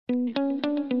Hello,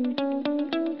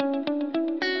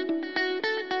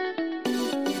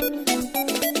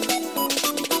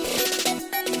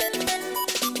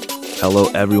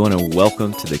 everyone, and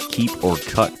welcome to the Keep or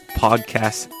Cut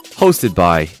podcast, hosted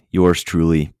by yours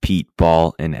truly, Pete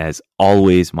Ball, and as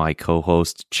always, my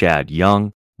co-host, Chad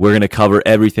Young. We're going to cover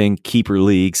everything Keeper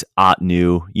Leagues,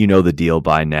 Otnu. You know the deal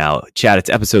by now. Chad, it's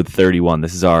episode 31.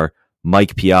 This is our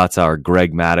Mike Piazza, our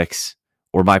Greg Maddux,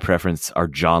 or my preference, our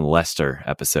John Lester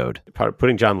episode.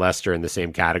 Putting John Lester in the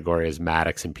same category as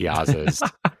Maddux and Piazza is...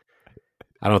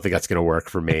 I don't think that's going to work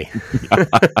for me.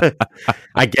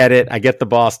 I get it. I get the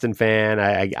Boston fan.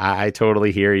 I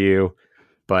totally hear you.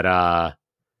 But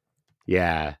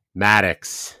yeah,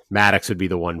 Maddux would be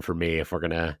the one for me if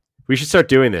we should start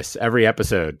doing this every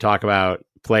episode. Talk about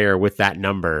player with that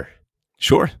number.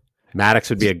 Sure. Maddux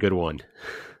would be a good one.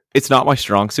 It's not my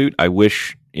strong suit. I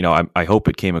wish, I hope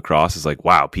it came across as like,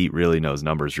 wow, Pete really knows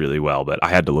numbers really well, but I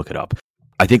had to look it up.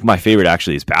 I think my favorite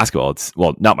actually is basketball. It's,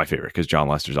 well, not my favorite because John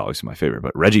Lester's obviously my favorite,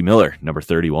 but Reggie Miller, number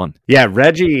 31. Yeah,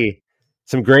 Reggie,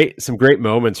 some great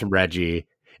moments from Reggie.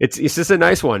 It's just a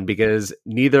nice one because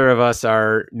neither of us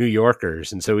are New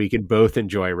Yorkers, and so we can both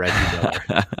enjoy Reggie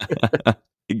Miller.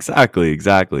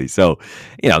 Exactly. So,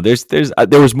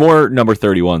 there was more number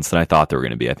 31s than I thought there were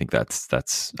going to be. I think that's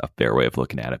a fair way of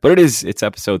looking at it. But it's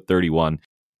episode 31,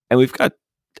 and we've got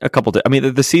a couple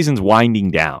the season's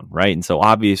winding down, right? And so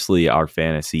obviously our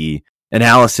fantasy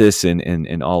analysis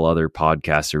and all other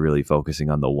podcasts are really focusing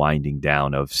on the winding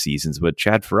down of seasons. But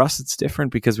Chad, for us, it's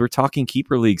different because we're talking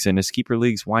keeper leagues, and as keeper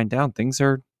leagues wind down, things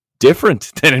are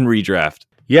different than in redraft.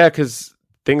 Yeah, because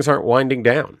things aren't winding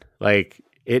down. Like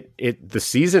the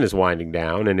season is winding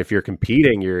down, and if you're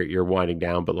competing, you're winding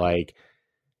down. But look,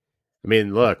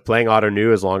 playing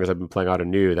Otnu as long as I've been playing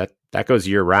Otnu, that goes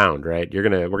year round, right? We're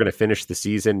gonna finish the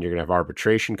season. You're gonna have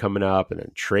arbitration coming up, and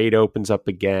then trade opens up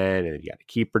again, and you got a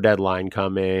keeper deadline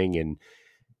coming, and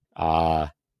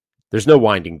there's no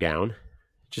winding down.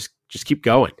 Just keep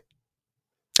going.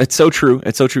 It's so true.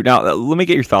 Now, let me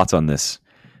get your thoughts on this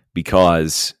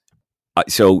because I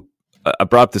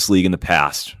brought up this league in the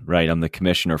past, right? I'm the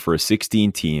commissioner for a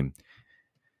 16 team.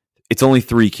 It's only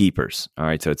 3 keepers. All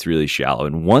right. So it's really shallow.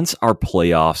 And once our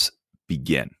playoffs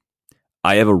begin,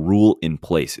 I have a rule in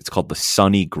place. It's called the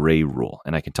Sonny Gray rule.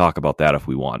 And I can talk about that if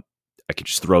we want. I could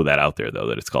just throw that out there, though,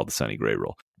 that it's called the Sonny Gray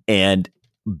rule. And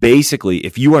basically,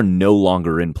 if you are no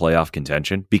longer in playoff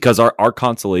contention, because our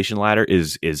consolation ladder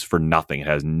is for nothing. It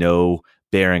has no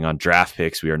bearing on draft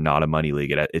picks. We are not a money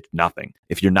league. It's nothing.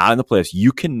 If you're not in the playoffs,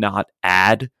 you cannot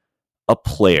add a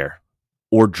player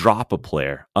or drop a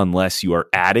player unless you are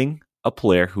adding a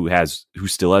player who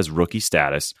still has rookie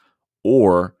status,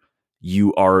 or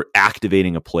you are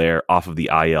activating a player off of the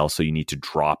IL, so you need to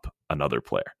drop another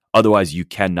player. Otherwise, you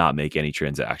cannot make any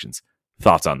transactions.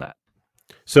 Thoughts on that?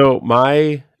 So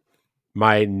my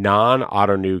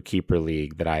non-Otnu keeper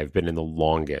league that I've been in the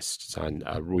longest, it's on,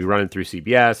 we run it through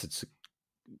CBS. It's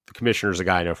the commissioner's a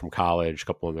guy I know from college. A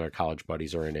couple of their college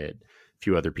buddies are in it. A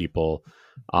few other people.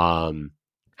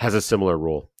 Has a similar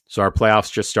rule. So our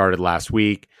playoffs just started last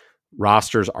week.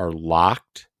 Rosters are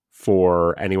locked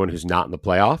for anyone who's not in the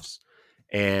playoffs.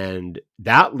 And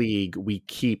that league, we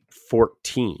keep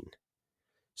 14.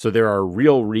 So there are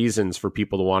real reasons for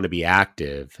people to want to be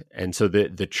active. And so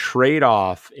the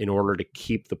trade-off in order to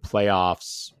keep the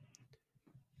playoffs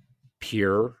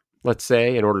pure, let's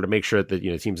say, in order to make sure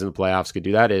that teams in the playoffs could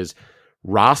do that, is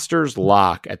rosters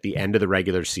lock at the end of the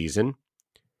regular season,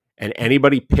 and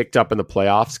anybody picked up in the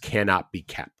playoffs cannot be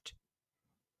kept.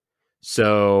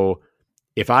 So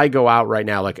if I go out right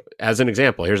now, like as an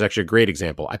example, here's actually a great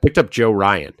example. I picked up Joe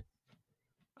Ryan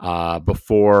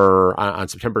before on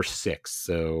September 6th.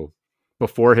 So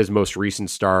before his most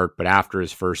recent start, but after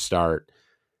his first start.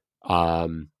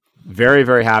 Very,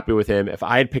 very happy with him. If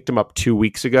I had picked him up 2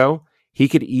 weeks ago, he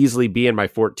could easily be in my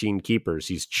 14 keepers.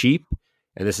 He's cheap.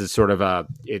 And this is sort of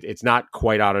it's not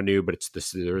quite Otnu, but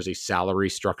there is a salary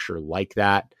structure like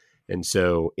that. And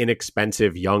so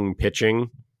inexpensive young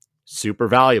pitching, super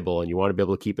valuable, and you want to be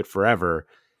able to keep it forever.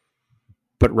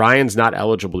 But Ryan's not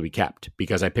eligible to be kept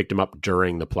because I picked him up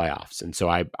during the playoffs. And so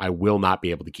I will not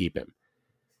be able to keep him.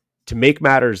 To make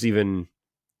matters even,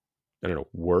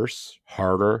 worse,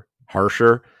 harder,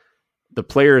 harsher, the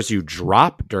players you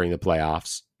drop during the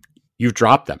playoffs, you've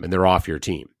dropped them and they're off your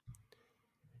team.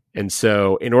 And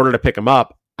so in order to pick him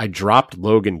up, I dropped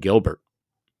Logan Gilbert,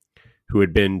 who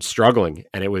had been struggling.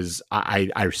 And it was,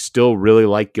 I still really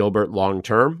like Gilbert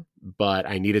long-term, but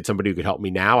I needed somebody who could help me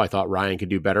now. I thought Ryan could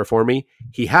do better for me.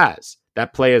 He has.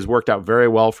 That play has worked out very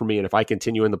well for me. And if I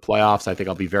continue in the playoffs, I think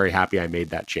I'll be very happy I made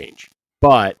that change.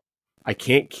 But I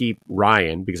can't keep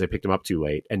Ryan because I picked him up too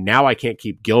late. And now I can't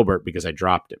keep Gilbert because I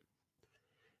dropped him.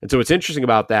 And so what's interesting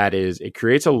about that is it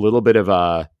creates a little bit of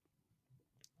a,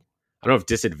 I don't know if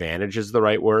disadvantage is the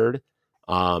right word,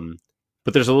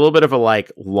 but there's a little bit of a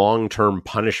like long-term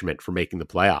punishment for making the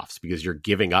playoffs because you're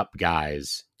giving up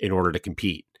guys in order to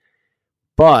compete.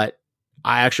 But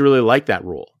I actually really like that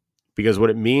rule because what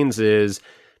it means is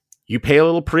you pay a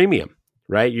little premium,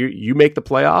 right? You make the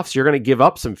playoffs, you're going to give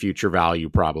up some future value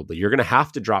probably. You're going to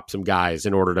have to drop some guys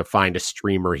in order to find a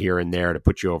streamer here and there to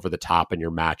put you over the top in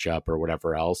your matchup or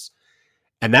whatever else.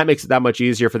 And that makes it that much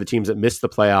easier for the teams that miss the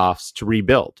playoffs to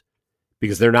rebuild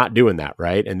because they're not doing that,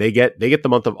 right? And they get the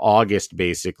month of August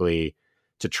basically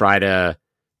to try to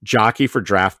jockey for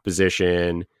draft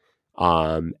position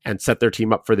and set their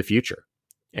team up for the future.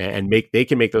 And they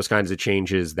can make those kinds of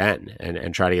changes then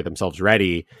and try to get themselves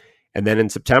ready. And then in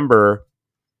September,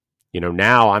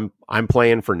 now I'm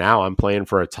playing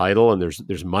for a title and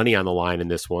there's money on the line in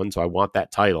this one. So I want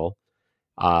that title.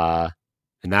 And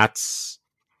that's,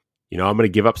 I'm going to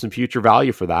give up some future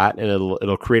value for that. And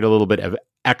it'll create a little bit of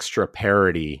extra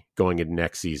parity going into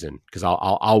next season because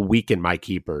I'll weaken my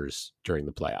keepers during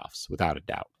the playoffs without a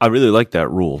doubt. I really like that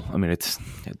rule. I mean, it's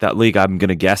that league I'm going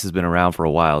to guess has been around for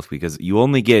a while because you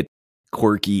only get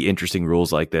quirky, interesting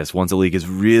rules like this once a league has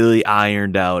really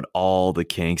ironed out all the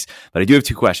kinks. But I do have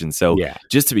two questions. So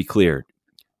just to be clear,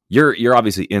 you're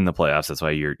obviously in the playoffs. That's why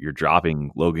you're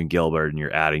dropping Logan Gilbert and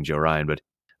you're adding Joe Ryan. But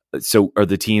so are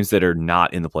the teams that are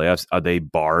not in the playoffs, are they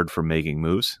barred from making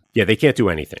moves? Yeah, they can't do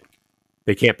anything.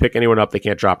 They can't pick anyone up. They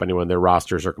can't drop anyone. Their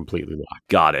rosters are completely locked.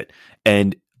 Got it.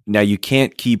 And now you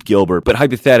can't keep Gilbert, but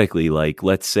hypothetically, like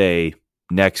let's say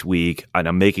next week, and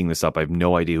I'm making this up, I have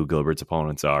no idea who Gilbert's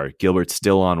opponents are. Gilbert's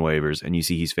still on waivers, and you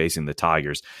see he's facing the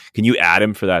Tigers. Can you add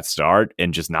him for that start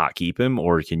and just not keep him,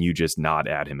 or can you just not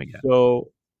add him again?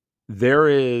 So there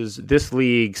is this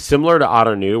league similar to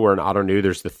Ottoneu, where in Ottoneu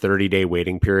there's the 30-day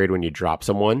waiting period when you drop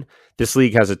someone. This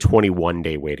league has a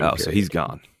 21-day waiting period. So he's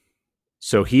gone.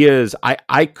 So he is, I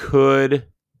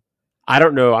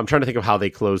don't know. I'm trying to think of how they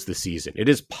close the season. It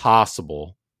is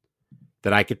possible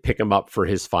that I could pick him up for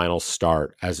his final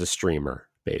start as a streamer,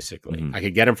 basically. Mm-hmm. I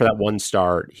could get him for that one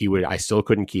start. I still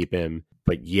couldn't keep him.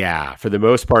 But yeah, for the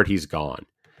most part, he's gone.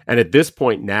 And at this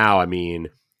point now, I mean,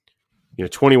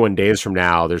 21 days from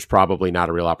now, there's probably not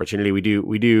a real opportunity. We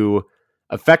do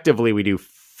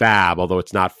fab, although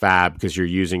it's not fab because you're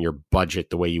using your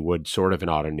budget the way you would sort of in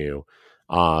Ottoneu.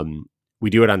 We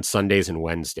do it on Sundays and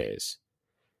Wednesdays.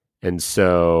 And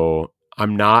so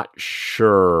I'm not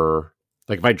sure,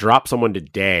 like if I drop someone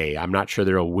today, I'm not sure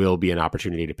there will be an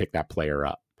opportunity to pick that player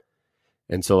up.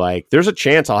 And so like, there's a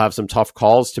chance I'll have some tough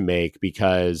calls to make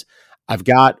because I've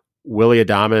got Willy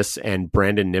Adames and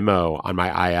Brandon Nimmo on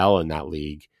my IL in that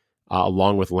league,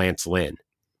 along with Lance Lynn.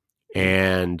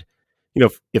 And,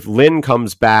 if Lynn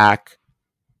comes back,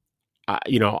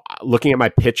 looking at my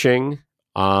pitching,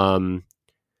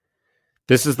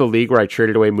 this is the league where I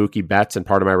traded away Mookie Betts, and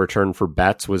part of my return for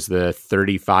Betts was the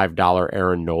 $35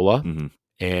 Aaron Nola. Mm-hmm.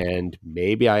 And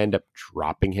maybe I end up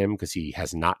dropping him because he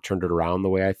has not turned it around the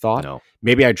way I thought. No.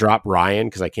 Maybe I drop Ryan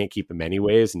because I can't keep him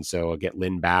anyways, and so I'll get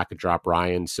Lynn back and drop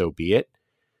Ryan, so be it.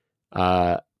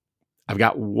 I've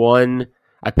got one.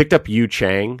 I picked up Yu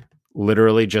Chang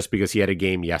literally just because he had a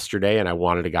game yesterday, and I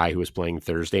wanted a guy who was playing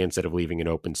Thursday instead of leaving an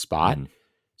open spot. Mm-hmm.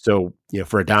 So,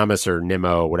 for Adames or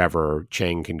Nimmo, whatever,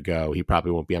 Chang can go. He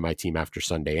probably won't be on my team after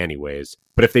Sunday anyways.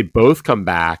 But if they both come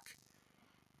back,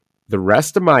 the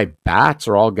rest of my bats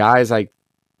are all guys I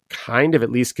kind of at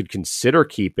least could consider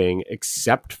keeping,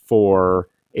 except for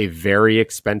a very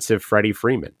expensive Freddie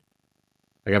Freeman.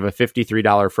 I have a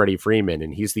 $53 Freddie Freeman,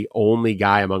 and he's the only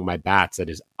guy among my bats that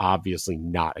is obviously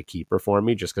not a keeper for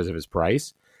me just because of his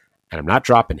price. And I'm not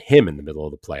dropping him in the middle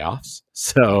of the playoffs.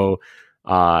 So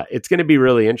it's going to be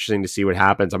really interesting to see what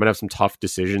happens. I'm going to have some tough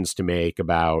decisions to make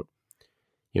about,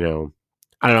 I don't know.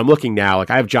 I'm looking now, like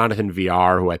I have Jonathan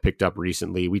VR, who I picked up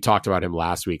recently. We talked about him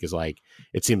last week. Is like,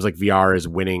 it seems like VR is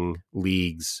winning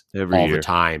leagues every all year. The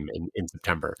time in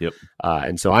September. Yep.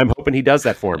 And so I'm hoping he does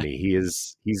that for me.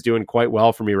 He's doing quite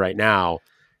well for me right now.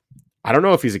 I don't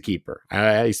know if he's a keeper.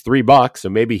 He's $3, so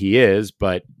maybe he is,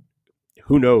 but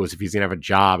who knows if he's going to have a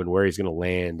job and where he's going to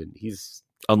land. And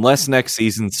unless next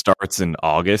season starts in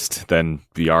August, then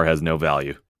VR has no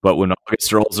value. But when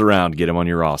August rolls around, get him on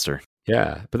your roster.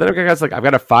 Yeah, but then I've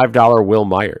got a $5 Will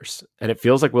Myers, and it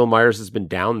feels like Will Myers has been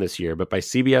down this year, but by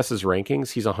CBS's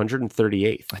rankings, he's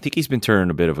 138th. I think he's been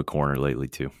turning a bit of a corner lately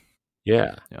too.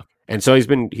 Yeah. And so he's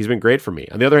been great for me.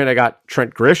 On the other hand, I got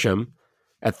Trent Grisham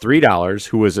at $3,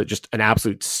 who was just an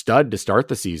absolute stud to start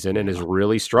the season and has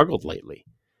really struggled lately.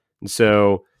 And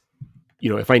so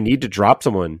if I need to drop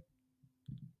someone,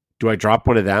 do I drop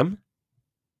one of them?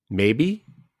 Maybe.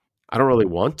 I don't really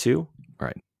want to.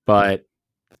 Right. But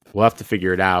we'll have to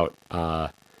figure it out.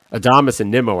 Adames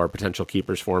and Nimmo are potential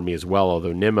keepers for me as well,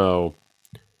 although Nimmo,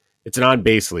 it's an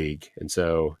on-base league, and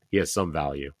so he has some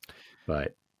value.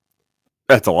 But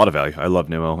that's a lot of value. I love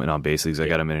Nimmo and on base leagues. I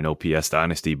got him in an OPS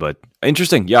dynasty, but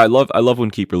interesting. Yeah, I love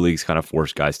when keeper leagues kind of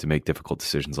force guys to make difficult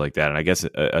decisions like that. And I guess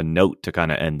a note to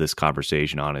kind of end this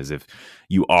conversation on is if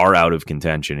you are out of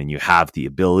contention and you have the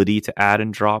ability to add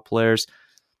and drop players,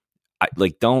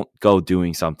 don't go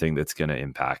doing something that's going to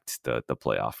impact the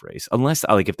playoff race. Unless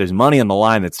if there's money on the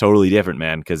line, that's totally different,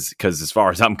 man. Because as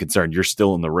far as I'm concerned, you're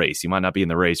still in the race. You might not be in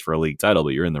the race for a league title, but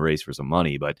you're in the race for some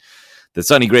money. But the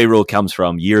Sonny Gray rule comes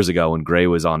from years ago when Gray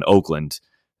was on Oakland.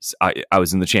 I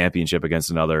was in the championship against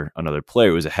another player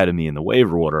who was ahead of me in the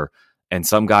waiver order, and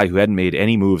some guy who hadn't made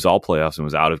any moves all playoffs and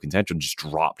was out of contention just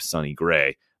dropped Sonny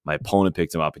Gray. My opponent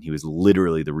picked him up, and he was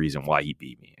literally the reason why he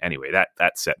beat me. Anyway,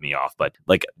 that set me off. But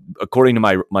according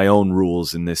to my own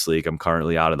rules in this league, I'm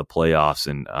currently out of the playoffs,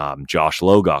 and Josh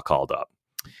Lowe got called up,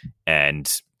 and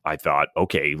I thought,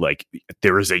 okay,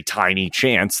 there is a tiny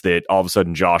chance that all of a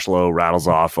sudden Josh Lowe rattles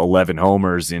off 11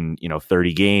 homers in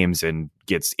 30 games and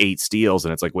gets 8 steals,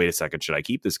 and it's like, wait a second, should I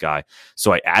keep this guy?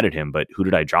 So I added him, but who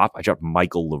did I drop? I dropped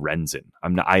Michael Lorenzen.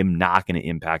 I'm not going to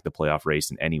impact the playoff race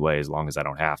in any way as long as I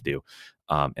don't have to,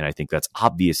 and I think that's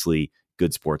obviously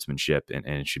good sportsmanship, and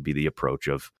it should be the approach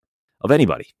of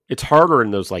anybody. It's harder in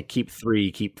those keep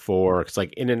 3, keep 4. It's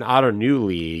in an auto new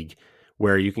league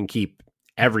where you can keep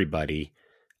everybody.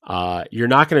 You're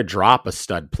not going to drop a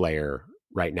stud player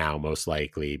right now, most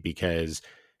likely, because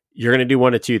you're going to do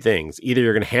one of two things. Either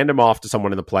you're going to hand him off to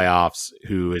someone in the playoffs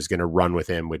who is going to run with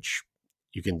him, which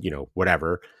you can,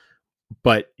 whatever,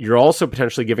 but you're also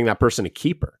potentially giving that person a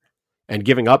keeper and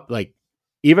giving up,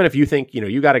 even if you think,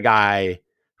 you got a guy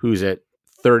who's at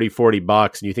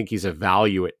 $30-$40 and you think he's a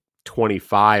value at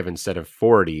 25 instead of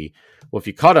 40. Well, if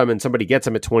you cut him and somebody gets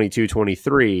him at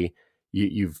 22-23,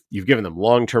 you've given them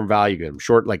long-term value, give them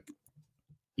short,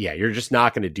 you're just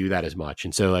not going to do that as much.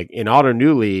 And so in auto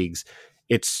new leagues,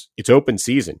 it's open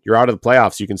season. You're out of the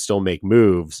playoffs. You can still make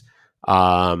moves.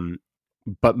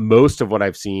 But most of what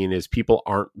I've seen is people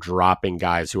aren't dropping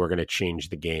guys who are going to change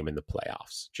the game in the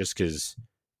playoffs just because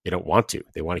they don't want to.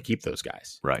 They want to keep those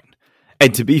guys. Right.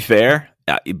 And to be fair,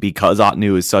 because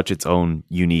Otnu is such its own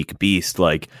unique beast,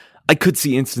 I could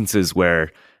see instances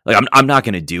where I'm not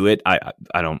going to do it. I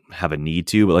don't have a need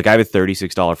to, but I have a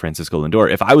 $36 Francisco Lindor.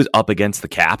 If I was up against the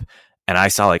cap and I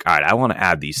saw all right, I want to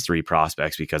add these 3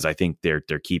 prospects because I think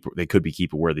they could be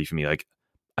keeper worthy for me. I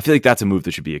feel like that's a move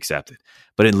that should be accepted.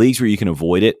 But in leagues where you can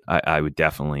avoid it, I would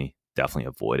definitely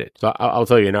avoid it. So I'll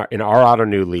tell you, in our auto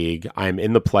new league, I'm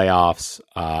in the playoffs.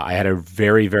 I had a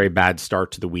very, very bad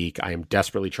start to the week. I am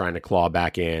desperately trying to claw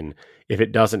back in. If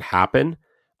it doesn't happen,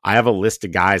 I have a list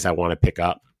of guys I want to pick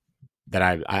up. That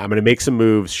I'm going to make some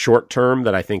moves short term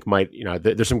that I think might,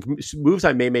 there's some moves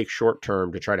I may make short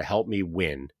term to try to help me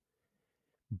win.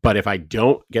 But if I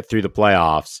don't get through the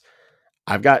playoffs,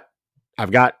 I've got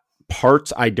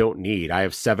parts I don't need. I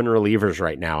have 7 relievers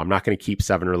right now. I'm not going to keep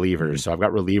 7 relievers. So I've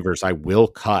got relievers I will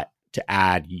cut to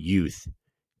add youth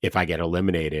if I get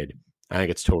eliminated. I think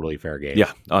it's totally fair game.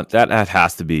 Yeah, that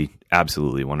has to be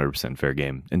absolutely 100% fair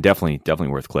game, and definitely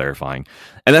worth clarifying.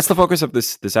 And that's the focus of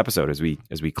this episode as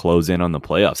we close in on the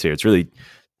playoffs here. It's really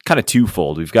kind of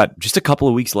twofold. We've got just a couple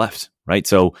of weeks left, right?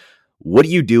 So what are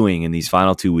you doing in these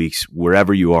final 2 weeks,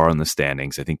 wherever you are in the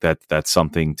standings? I think that's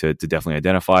something to definitely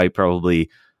identify. Probably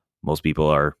most people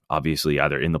are obviously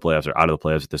either in the playoffs or out of the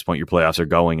playoffs at this point. Your playoffs are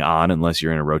going on unless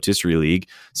you're in a rotisserie league.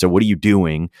 So what are you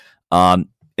doing?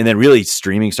 And then really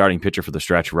streaming starting pitcher for the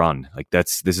stretch run.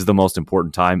 This is the most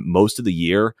important time. Most of the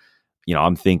year,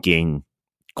 I'm thinking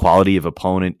quality of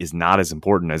opponent is not as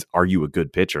important as are you a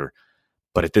good pitcher.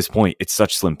 But at this point, it's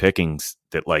such slim pickings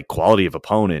that quality of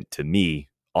opponent to me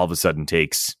all of a sudden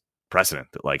takes precedent.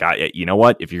 That you know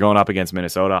what? If you're going up against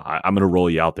Minnesota, I'm going to roll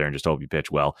you out there and just hope you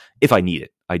pitch well if I need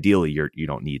it. Ideally, you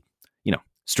don't need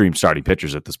stream starting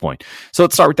pitchers at this point. So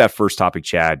let's start with that first topic,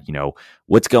 Chad.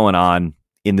 What's going on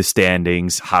in the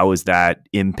standings? How is that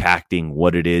impacting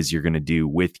what it is you're going to do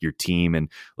with your team? And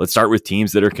let's start with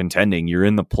teams that are contending. You're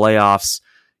in the playoffs.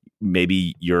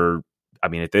 Maybe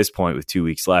at this point with 2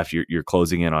 weeks left, you're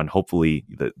closing in on hopefully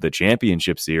the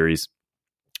championship series.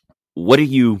 What are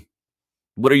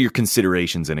your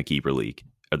considerations in a keeper league?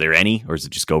 Are there any, or is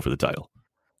it just go for the title?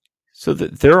 So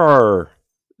there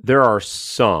are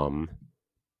some,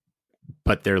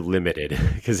 but they're limited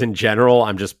because in general,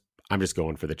 I'm just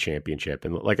going for the championship.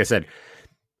 And like I said,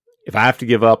 if I have to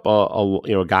give up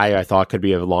a guy I thought could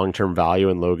be of long-term value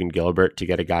in Logan Gilbert to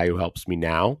get a guy who helps me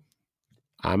now,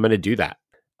 I'm going to do that.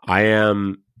 I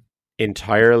am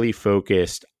entirely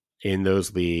focused in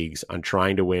those leagues on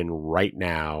trying to win right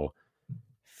now.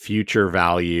 Future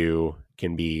value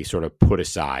can be sort of put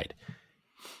aside.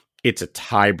 It's a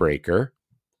tiebreaker,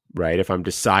 right? If I'm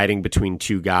deciding between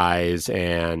two guys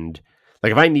and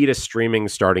like if I need a streaming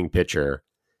starting pitcher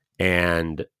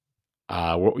and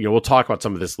we'll talk about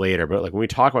some of this later, but like when we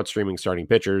talk about streaming starting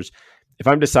pitchers, if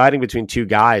I'm deciding between two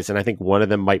guys and I think one of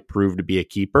them might prove to be a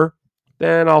keeper,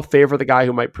 then I'll favor the guy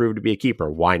who might prove to be a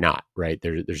keeper. Why not, right?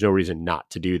 There's no reason not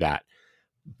to do that.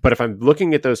 But if I'm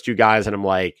looking at those two guys and I'm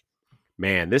like,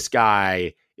 man, this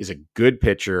guy is a good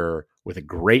pitcher with a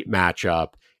great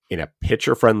matchup in a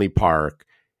pitcher-friendly park,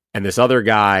 and this other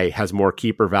guy has more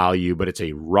keeper value, but it's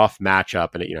a rough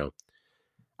matchup, and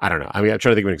I don't know. I mean, I'm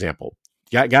trying to think of an example.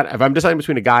 If I'm deciding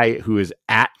between a guy who is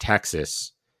at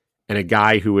Texas and a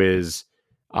guy who is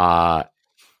at,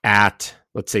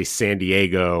 let's say, San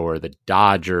Diego or the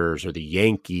Dodgers or the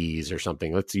Yankees or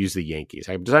something. Let's use the Yankees.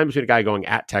 I'm deciding between a guy going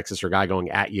at Texas or a guy going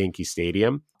at Yankee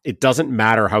Stadium. It doesn't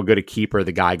matter how good a keeper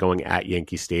the guy going at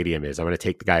Yankee Stadium is. I'm going to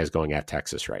take the guy who's going at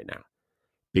Texas right now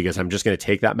because I'm just going to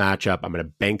take that matchup. I'm going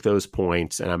to bank those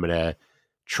points and I'm going to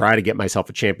try to get myself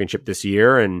a championship this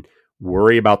year and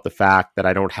worry about the fact that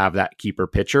I don't have that keeper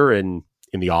pitcher in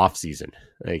the off season.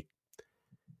 Like,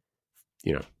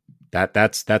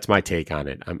 that's my take on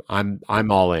it.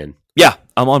 I'm all in. Yeah,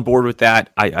 I'm on board with that.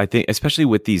 I think especially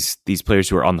with these players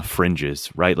who are on the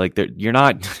fringes, right? Like you're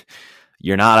not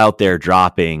out there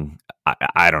dropping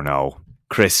I don't know,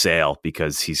 Chris Sale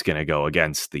because he's going to go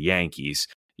against the Yankees.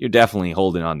 You're definitely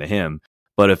holding on to him.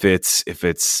 But if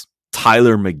it's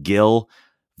Tyler McGill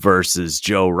versus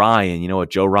Joe Ryan, you know what?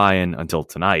 Joe Ryan until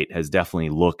tonight has definitely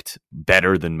looked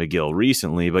better than McGill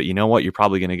recently. But you know what? You're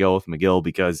probably going to go with McGill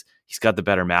because he's got the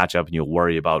better matchup, and you'll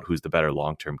worry about who's the better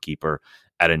long-term keeper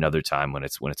at another time when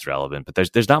it's relevant. But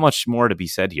there's not much more to be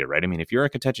said here, right? I mean, if you're in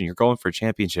contention, you're going for a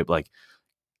championship, like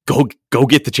go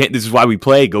get the chance. This is why we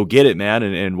play. Go get it, man,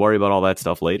 and worry about all that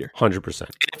stuff later. 100%.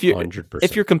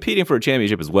 If you're competing for a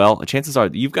championship as well, chances are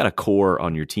you've got a core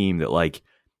on your team that like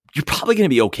you're probably going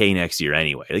to be okay next year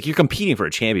anyway. Like you're competing for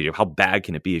a championship. How bad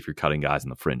can it be if you're cutting guys in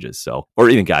the fringes? So, or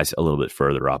even guys a little bit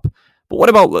further up. But what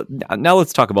about now?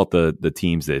 Let's talk about the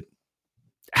teams that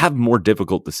have more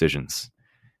difficult decisions.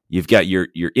 You've got your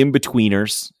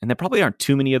in-betweeners, and there probably aren't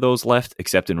too many of those left,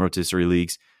 except in rotisserie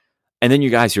leagues. And then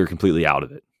your guys who are completely out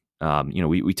of it.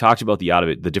 We talked about the out of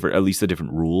it, the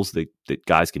different rules that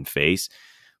guys can face.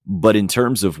 But in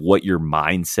terms of what your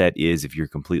mindset is, if you're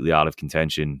completely out of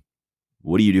contention,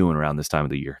 what are you doing around this time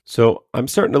of the year? So I'm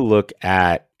starting to look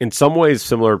at, in some ways,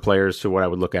 similar players to what I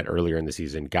would look at earlier in the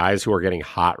season. Guys who are getting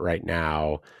hot right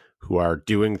now, who are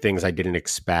doing things I didn't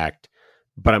expect.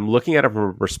 But I'm looking at it from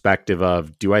a perspective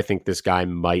of, do I think this guy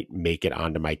might make it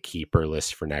onto my keeper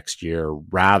list for next year,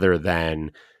 rather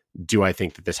than do I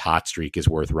think that this hot streak is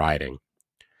worth riding?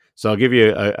 So I'll give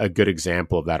you a good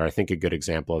example of that, or I think a good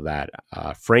example of that.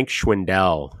 Frank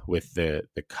Schwindel with the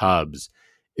Cubs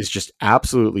is just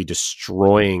absolutely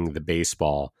destroying the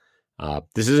baseball.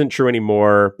 This isn't true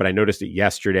anymore, but I noticed it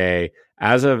yesterday.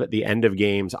 As of the end of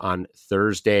games on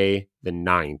Thursday the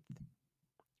 9th,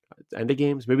 end of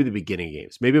games, maybe the beginning of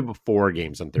games, maybe before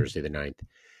games on Thursday the 9th,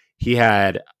 he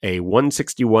had a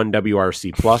 161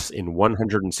 WRC plus in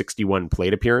 161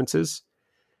 plate appearances.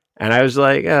 And I was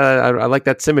like, I like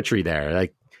that symmetry there.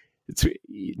 Like, it's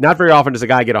not very often does a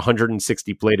guy get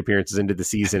 160 plate appearances into the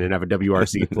season and have a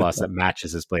WRC plus that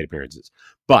matches his plate appearances.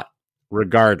 But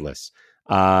regardless,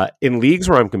 in leagues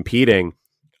where I'm competing,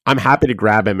 I'm happy to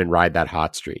grab him and ride that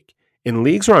hot streak. In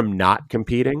leagues where I'm not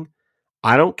competing,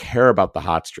 I don't care about the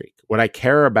hot streak. What I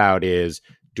care about is,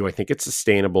 do I think it's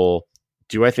sustainable?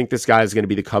 Do I think this guy is going to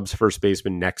be the Cubs first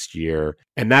baseman next year?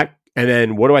 And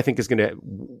then where do I think he's going to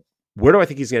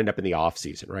end up in the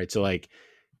offseason, right? So like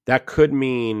that could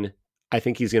mean I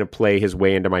think he's going to play his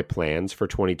way into my plans for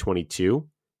 2022.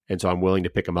 And so I'm willing to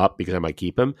pick him up because I might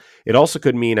keep him. It also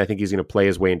could mean I think he's going to play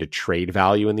his way into trade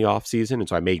value in the offseason. And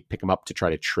so I may pick him up to try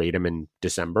to trade him in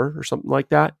December or something like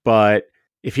that. But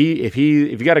if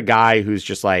you got a guy who's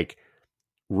just like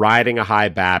riding a high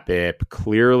BABIP,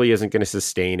 clearly isn't going to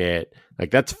sustain it, like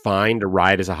that's fine to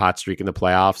ride as a hot streak in the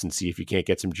playoffs and see if you can't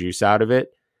get some juice out of it.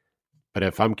 But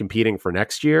if I'm competing for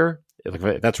next year,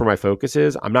 if that's where my focus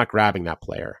is, I'm not grabbing that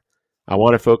player. I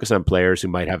want to focus on players who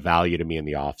might have value to me in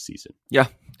the offseason. Yeah,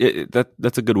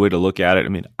 that's a good way to look at it. I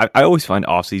mean, I always find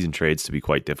offseason trades to be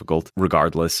quite difficult,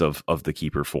 regardless of the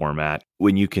keeper format.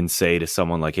 When you can say to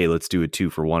someone like, hey, let's do a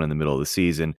 2-for-1 in the middle of the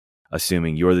season,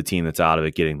 assuming you're the team that's out of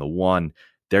it getting the one,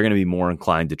 they're going to be more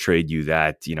inclined to trade you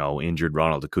that, injured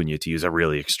Ronald Acuna, to use a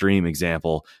really extreme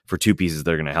example, for two pieces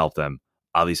that are going to help them,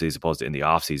 obviously, as opposed to in the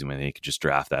offseason when they could just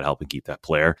draft that, help and keep that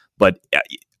player. But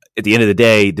at the end of the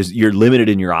day, you're limited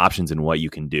in your options and what you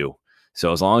can do.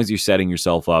 So as long as you're setting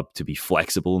yourself up to be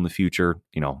flexible in the future,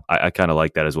 I kind of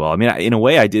like that as well. I mean, in a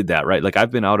way, I did that, right? Like,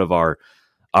 I've been out of our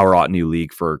Ottoneu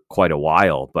league for quite a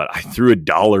while, but I threw a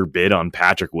 $1 bid on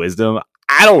Patrick Wisdom.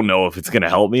 I don't know if it's going to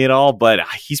help me at all, but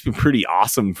he's been pretty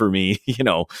awesome for me,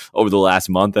 over the last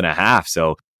month and a half.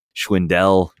 So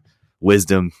Schwindel,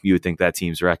 Wisdom, you would think that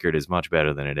team's record is much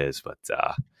better than it is,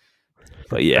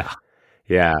 but yeah.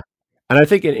 Yeah. And I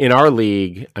think in our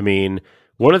league, I mean,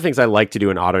 one of the things I like to do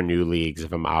in Ottoneu leagues,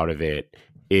 if I'm out of it,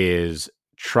 is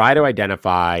try to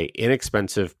identify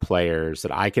inexpensive players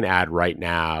that I can add right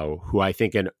now who I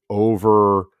think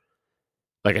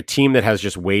like a team that has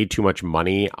just way too much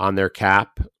money on their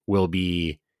cap will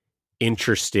be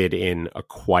interested in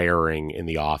acquiring in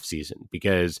the offseason.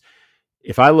 Because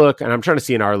if I look, and I'm trying to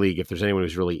see in our league if there's anyone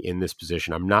who's really in this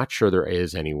position, I'm not sure there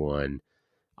is anyone.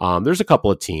 There's a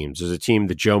couple of teams. There's a team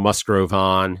that Joe Musgrove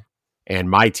on, and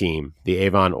my team, the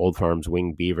Avon Old Farms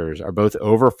Winged Beavers, are both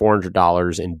over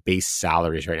 $400 in base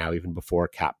salaries right now, even before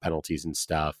cap penalties and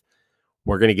stuff.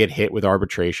 We're going to get hit with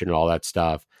arbitration and all that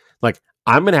stuff. Like,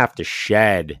 I'm going to have to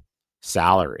shed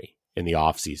salary in the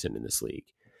offseason in this league.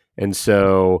 And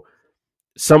so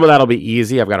some of that will be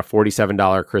easy. I've got a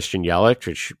 $47 Christian Yelich,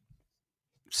 which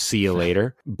see you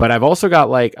later. But I've also got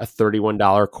like a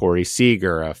 $31 Corey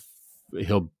Seager, a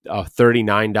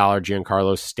 $39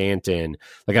 Giancarlo Stanton.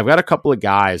 Like, I've got a couple of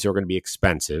guys who are going to be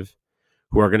expensive,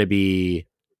 who are going to be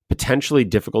potentially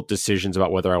difficult decisions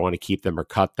about whether I want to keep them or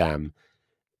cut them.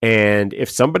 And if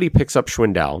somebody picks up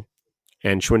Schwindel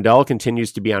and Schwindel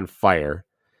continues to be on fire,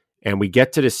 and we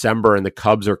get to December and the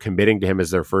Cubs are committing to him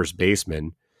as their first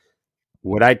baseman,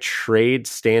 would I trade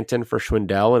Stanton for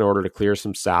Schwindel in order to clear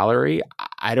some salary?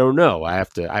 I don't know. I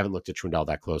haven't looked at Schwindel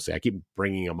that closely. I keep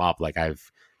bringing him up like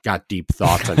I've got deep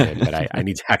thoughts on him, but I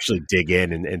need to actually dig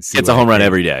in and see. It's a home run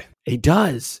every day. He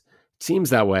does. It seems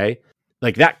that way.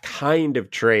 Like, that kind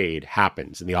of trade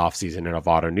happens in the offseason in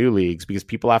Ottoneu leagues because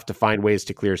people have to find ways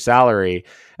to clear salary.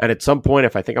 And at some point,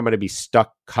 if I think I'm going to be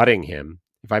stuck cutting him,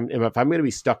 if I'm going to be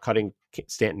stuck cutting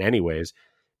Stanton anyways,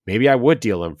 maybe I would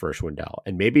deal him for Schwindel.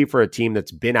 And maybe for a team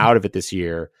that's been out of it this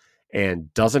year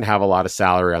and doesn't have a lot of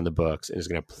salary on the books and is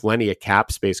going to have plenty of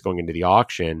cap space going into the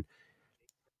auction,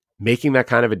 making that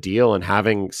kind of a deal and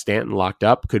having Stanton locked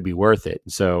up could be worth it.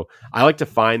 And so I like to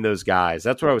find those guys.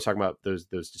 That's what I was talking about, those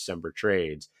December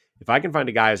trades. If I can find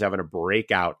a guy who's having a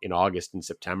breakout in August and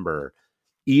September,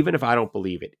 even if I don't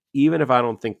believe it, even if I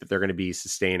don't think that they're going to be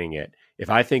sustaining it,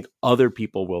 if I think other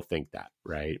people will think that,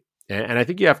 right? And I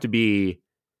think you have to be,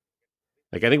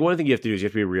 like, I think one thing you have to do is you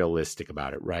have to be realistic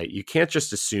about it, right? You can't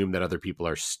just assume that other people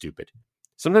are stupid.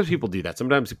 Sometimes people do that.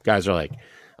 Sometimes guys are like,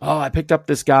 oh, I picked up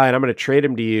this guy and I'm going to trade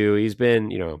him to you. He's been,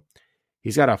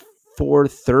 he's got a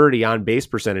 430 on base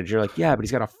percentage. You're like, yeah, but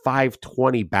he's got a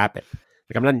 520 BABIP.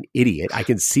 Like, I'm not an idiot. I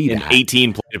can see that. And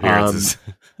 18 plate appearances.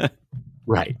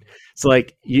 Right. So,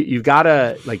 like, you've got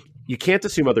to, like, you can't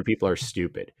assume other people are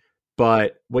stupid.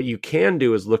 But what you can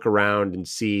do is look around and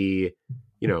see,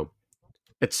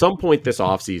 at some point this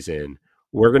offseason,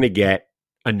 we're going to get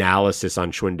analysis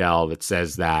on Schwindel that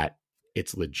says that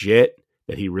it's legit,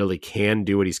 that he really can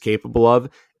do what he's capable of.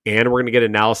 And we're going to get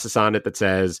analysis on it that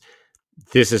says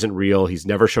this isn't real. He's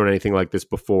never shown anything like this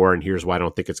before. And here's why I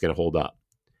don't think it's going to hold up.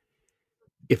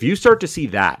 If you start to see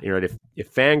that,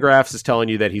 if Fangraphs is telling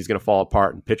you that he's going to fall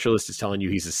apart and Pitcher List is telling you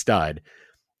he's a stud,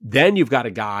 then you've got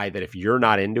a guy that if you're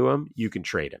not into him, you can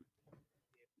trade him.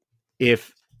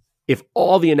 If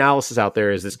all the analysis out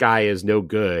there is this guy is no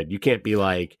good, you can't be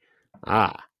like,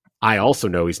 I also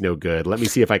know he's no good. Let me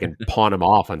see if I can pawn him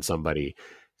off on somebody.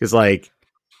 Because, like,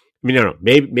 I mean, no,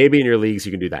 maybe in your leagues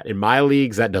you can do that. In my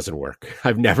leagues, that doesn't work.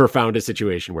 I've never found a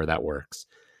situation where that works.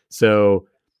 So,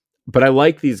 but I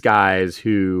like these guys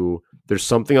who there's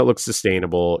something that looks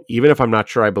sustainable, even if I'm not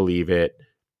sure I believe it.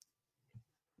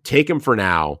 Take him for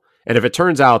now. And if it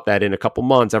turns out that in a couple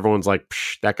months, everyone's like,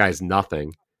 that guy's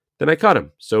nothing, then I cut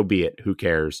him. So be it. Who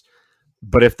cares?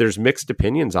 But if there's mixed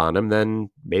opinions on him, then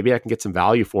maybe I can get some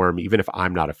value for him, even if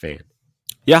I'm not a fan.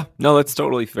 Yeah, no, that's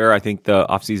totally fair. I think the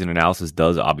offseason analysis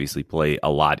does obviously play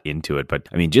a lot into it. But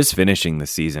I mean, just finishing the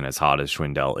season as hot as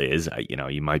Schwindel is,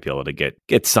 you might be able to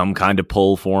get some kind of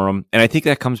pull for him. And I think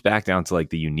that comes back down to,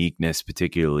 like, the uniqueness,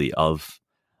 particularly of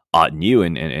Ottoneu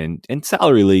and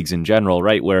salary leagues in general,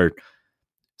 right? Where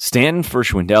Stanton for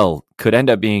Schwindel could end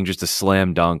up being just a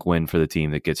slam dunk win for the team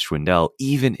that gets Schwindel,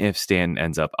 even if Stanton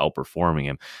ends up outperforming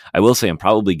him. I will say I'm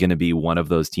probably going to be one of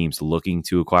those teams looking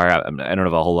to acquire. I don't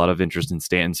have a whole lot of interest in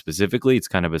Stanton specifically. It's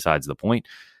kind of besides the point.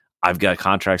 I've got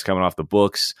contracts coming off the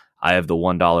books. I have the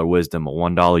 $1 Wisdom, a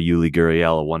 $1 Yuli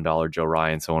Gurriel, a $1 Joe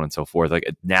Ryan, so on and so forth. Like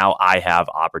now I have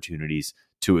opportunities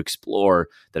to explore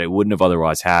that I wouldn't have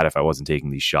otherwise had if I wasn't taking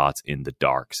these shots in the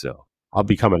dark. So I'll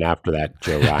be coming after that,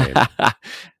 Joe Ryan.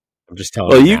 I'm just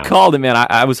telling you. Well, you called him, man.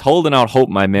 I was holding out hope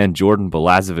my man Jordan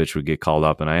Balazovic would get called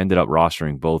up, and I ended up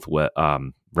rostering both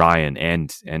Ryan and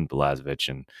Balazovic,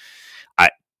 and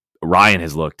Ryan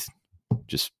has looked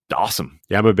just awesome.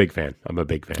 Yeah, I'm a big fan.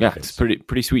 Yeah, it's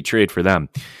pretty sweet trade for them.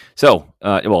 So,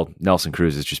 Nelson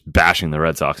Cruz is just bashing the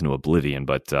Red Sox into oblivion,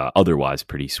 but otherwise,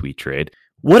 pretty sweet trade.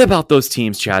 What about those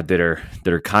teams, Chad, that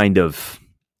are kind of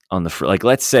on the like?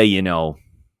 Let's say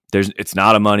it's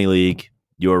not a money league.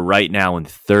 You're right now in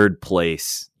third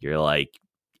place. You're like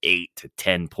 8 to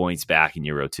 10 points back in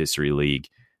your rotisserie league.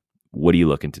 What are you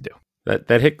looking to do?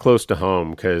 That hit close to home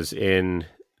because in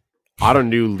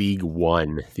Ottoneu League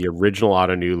 1, the original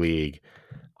Ottoneu League,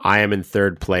 I am in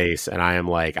third place, and I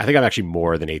think I'm actually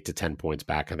more than 8 to 10 points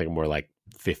back. I think I'm more like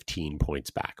 15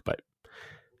 points back, but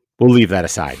we'll leave that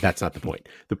aside. That's not the point.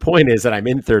 The point is that I'm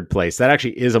in third place. That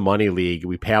actually is a money league.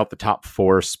 We pay out the top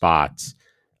 4 spots.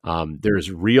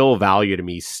 There's real value to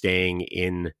me staying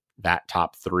in that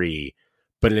top 3.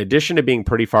 But in addition to being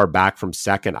pretty far back from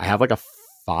second, I have like a 6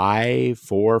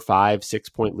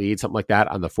 point lead, something like that,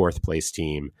 on the 4th place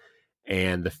team.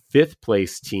 And the 5th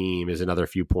place team is another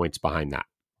few points behind that.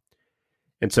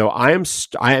 And so I am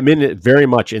in it very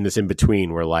much in this in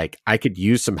between where like I could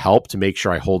use some help to make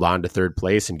sure I hold on to third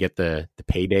place and get the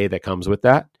payday that comes with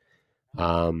that.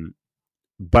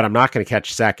 But I'm not going to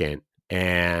catch second.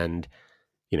 And,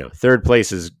 third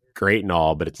place is great and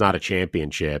all, but it's not a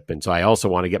championship. And so I also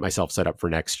want to get myself set up for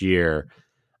next year.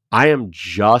 I am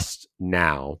just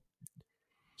now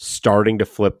starting to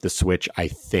flip the switch, I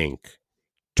think,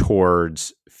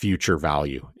 towards future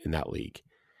value in that league.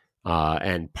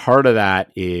 And part of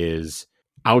that is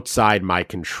outside my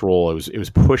control. It was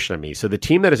pushed on me. So the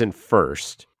team that is in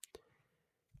first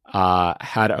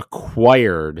had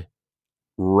acquired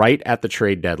right at the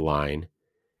trade deadline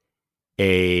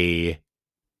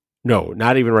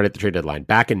not even right at the trade deadline,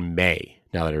 back in May,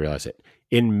 now that I realize it.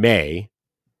 In May,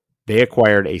 they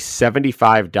acquired a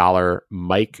 $75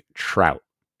 Mike Trout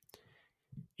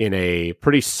in a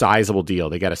pretty sizable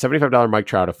deal. They got a $75 Mike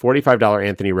Trout, a $45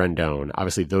 Anthony Rendon.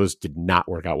 Obviously, those did not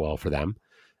work out well for them.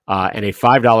 And a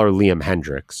 $5 Liam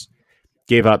Hendricks.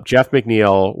 Gave up Jeff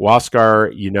McNeil,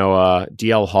 Huascar Ynoa,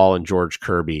 DL Hall, and George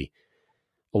Kirby.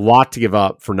 A lot to give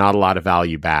up for not a lot of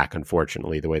value back,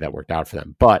 unfortunately, the way that worked out for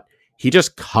them. But he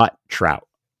just cut Trout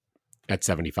at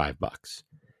 $75.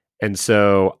 And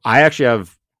so I actually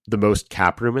have the most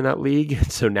cap room in that league.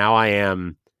 So now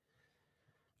I'm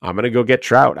going to go get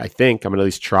Trout. I think I'm going to at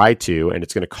least try to, and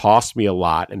it's going to cost me a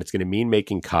lot, and it's going to mean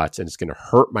making cuts, and it's going to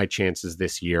hurt my chances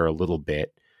this year a little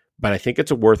bit. But I think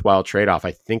it's a worthwhile trade-off.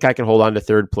 I think I can hold on to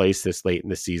third place this late in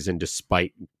the season,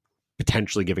 despite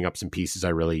potentially giving up some pieces I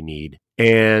really need.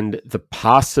 And the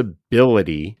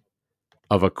possibility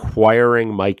of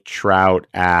acquiring Mike Trout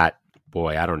at,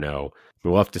 I don't know.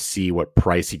 We'll have to see what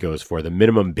price he goes for. The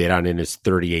minimum bid on it is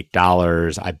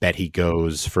 $38. I bet he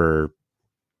goes for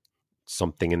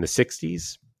something in the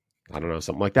 60s. I don't know,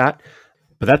 something like that.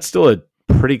 But that's still a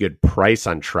pretty good price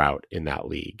on Trout in that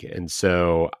league. And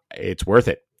so it's worth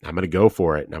it. I'm going to go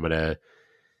for it. And I'm going to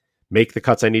make the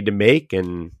cuts I need to make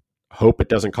and hope it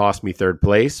doesn't cost me third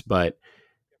place. But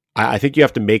I think you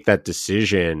have to make that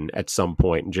decision at some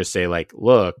point and just say, like,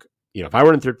 look, if I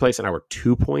were in third place and I were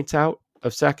 2 points out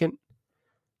of second,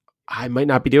 I might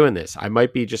not be doing this. I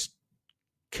might be just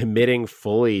committing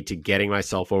fully to getting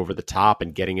myself over the top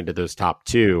and getting into those top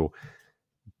 2.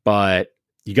 But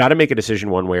you got to make a decision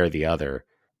one way or the other,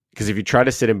 because if you try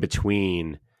to sit in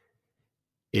between,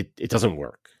 it doesn't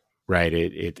work, right?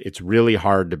 It's really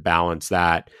hard to balance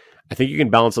that. I think you can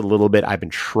balance it a little bit. I've been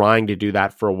trying to do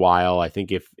that for a while. I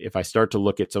think if I start to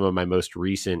look at some of my most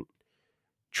recent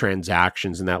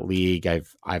transactions in that league,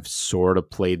 I've sort of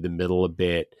played the middle a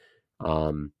bit.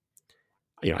 I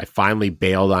finally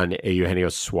bailed on Eugenio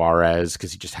Suarez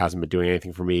because he just hasn't been doing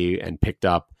anything for me, and picked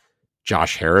up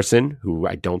Josh Harrison, who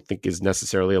I don't think is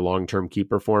necessarily a long-term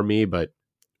keeper for me, but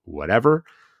whatever.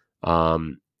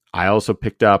 I also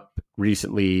picked up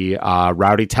recently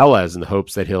Rowdy Tellez in the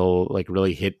hopes that he'll like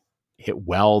really hit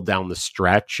well down the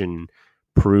stretch and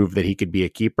prove that he could be a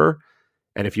keeper.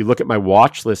 And if you look at my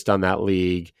watch list on that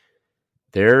league,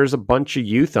 there's a bunch of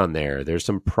youth on there. There's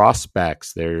some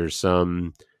prospects. There's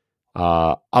some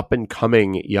up and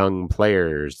coming young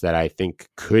players that I think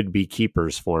could be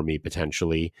keepers for me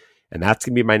potentially. And that's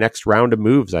going to be my next round of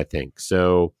moves, I think.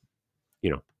 So,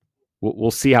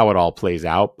 we'll see how it all plays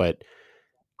out. But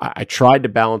I tried to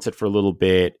balance it for a little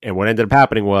bit. And what ended up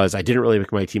happening was I didn't really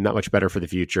make my team that much better for the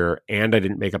future. And I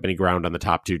didn't make up any ground on the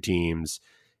top two teams.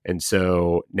 And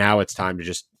so now it's time to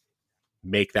just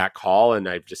make that call. And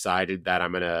I've decided that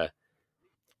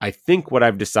I think what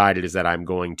I've decided is that I'm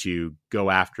going to go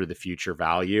after the future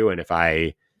value. And if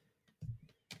I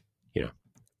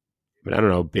don't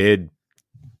know, bid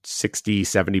 60,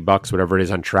 $70, whatever it is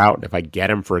on Trout. And if I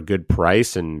get him for a good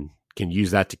price and can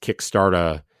use that to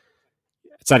kickstart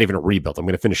it's not even a rebuild. I'm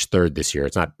going to finish third this year.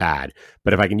 It's not bad.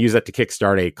 But if I can use that to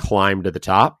kickstart a climb to the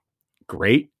top,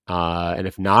 great. And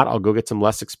if not, I'll go get some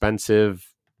less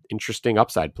expensive, interesting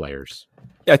upside players.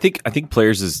 Yeah, I think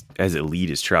players as elite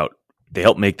as Trout, they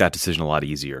help make that decision a lot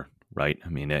easier, right? I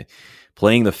mean,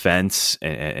 playing the fence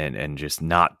and just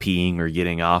not peeing or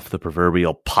getting off the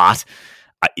proverbial pot,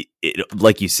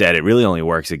 like you said, it really only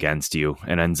works against you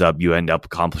and you end up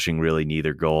accomplishing really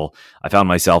neither goal. I found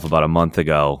myself about a month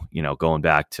ago, going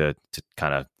back to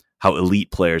kind of how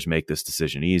elite players make this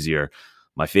decision easier.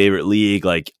 My favorite league,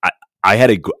 like I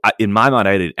had in my mind,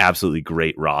 I had an absolutely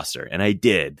great roster, and I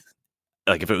did.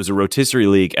 Like if it was a rotisserie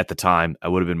league at the time, I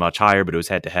would have been much higher, but it was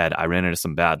head to head. I ran into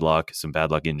some bad luck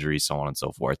injuries, so on and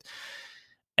so forth.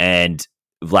 And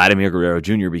Vladimir Guerrero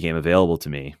Jr. became available to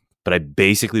me, but I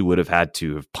basically would have had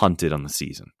to have punted on the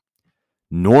season.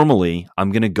 Normally,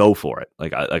 I'm going to go for it.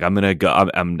 I'm going to go.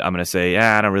 I'm going to say,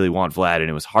 I don't really want Vlad, and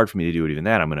it was hard for me to do it even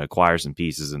then. I'm going to acquire some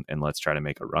pieces and let's try to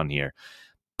make a run here.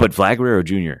 But Vlad Guerrero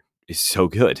Jr. is so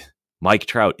good. Mike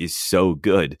Trout is so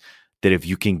good that if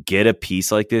you can get a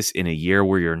piece like this in a year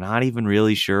where you're not even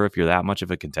really sure if you're that much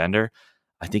of a contender,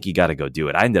 I think you got to go do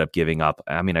it. I ended up giving up.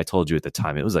 I mean, I told you at the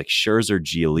time, it was like Scherzer,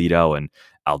 Giolito, and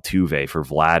Altuve for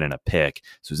Vlad and a pick.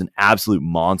 So it was an absolute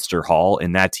monster haul.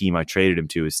 And that team I traded him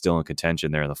to is still in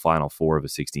contention. They're in the final four of a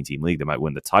 16-team league that might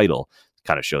win the title.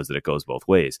 Kind of shows that it goes both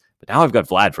ways. But now I've got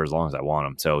Vlad for as long as I want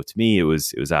him. So to me, it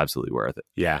was absolutely worth it.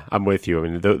 Yeah, I'm with you. I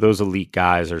mean, those elite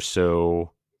guys they're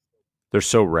so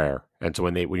rare. And so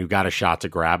when you got a shot to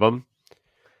grab them,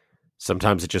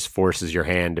 sometimes it just forces your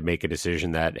hand to make a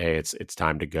decision that, hey, it's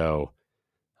time to go.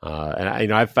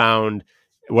 And I've found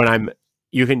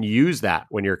you can use that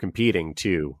when you're competing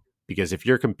too, because if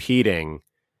you're competing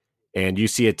and you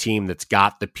see a team that's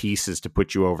got the pieces to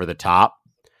put you over the top,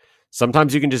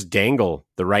 sometimes you can just dangle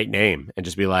the right name and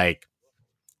just be like,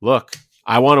 look,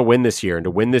 I want to win this year. And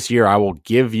to win this year, I will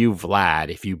give you Vlad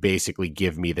if you basically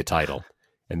give me the title.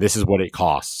 And this is what it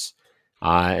costs.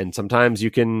 And sometimes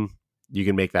you can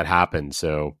make that happen.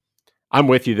 So I'm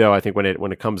with you though. I think when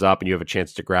it comes up and you have a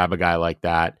chance to grab a guy like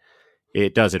that,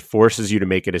 it forces you to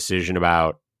make a decision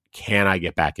about, can I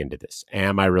get back into this?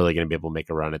 Am I really going to be able to make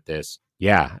a run at this?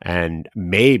 Yeah. And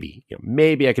maybe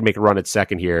I can make a run at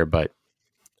second here, but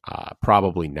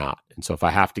probably not. And so if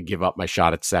I have to give up my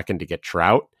shot at second to get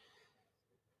Trout,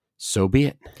 so be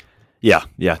it. Yeah.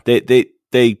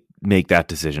 They make that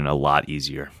decision a lot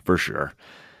easier for sure.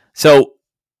 So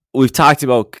we've talked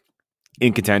about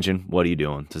in contention. What are you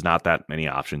doing? There's not that many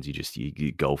options.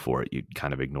 You go for it. You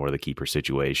kind of ignore the keeper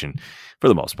situation for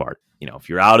the most part. If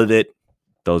you're out of it,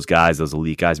 those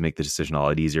elite guys make the decision a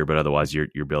lot easier, but otherwise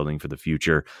you're building for the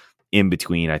future. In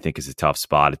between, I think, is a tough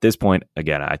spot at this point.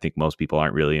 Again, I think most people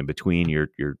aren't really in between. You're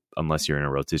unless you're in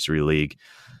a rotisserie league,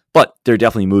 but there are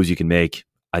definitely moves you can make.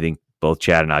 I think both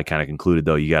Chad and I kind of concluded,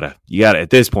 though, you gotta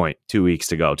at this point, 2 weeks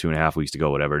to go, 2.5 weeks to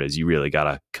go, whatever it is, you really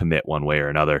gotta commit one way or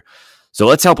another. So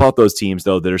let's help out those teams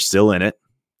though that are still in it.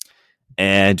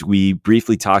 And we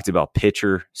briefly talked about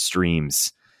pitcher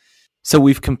streams. So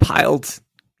we've compiled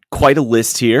quite a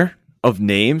list here of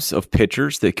names of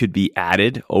pitchers that could be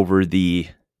added over the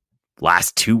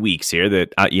last 2 weeks here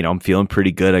that I'm feeling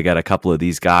pretty good. I got a couple of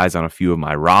these guys on a few of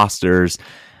my rosters.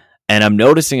 And I'm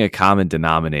noticing a common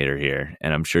denominator here,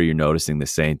 and I'm sure you're noticing the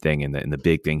same thing. And the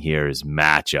big thing here is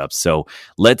matchups. So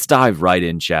let's dive right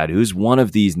in, Chad. Who's one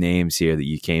of these names here that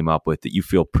you came up with that you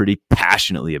feel pretty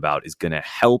passionately about is going to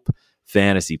help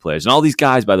fantasy players? And all these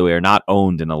guys, by the way, are not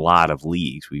owned in a lot of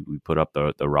leagues. We put up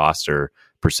the roster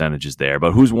percentages there.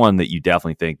 But who's one that you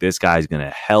definitely think this guy is going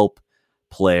to help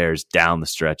players down the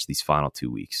stretch these final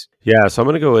 2 weeks? Yeah, so I'm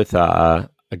going to go with a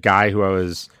guy who I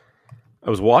was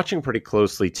watching pretty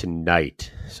closely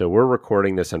tonight. So we're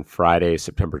recording this on Friday,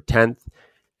 September 10th,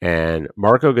 and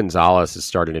Marco Gonzalez is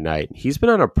starting tonight. He's been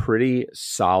on a pretty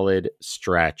solid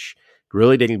stretch,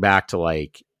 really dating back to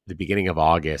like the beginning of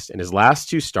August. And his last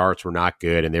two starts were not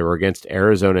good, and they were against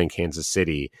Arizona and Kansas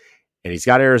City. And he's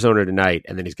got Arizona tonight,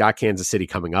 and then he's got Kansas City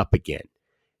coming up again.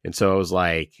 And so I was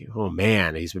like, oh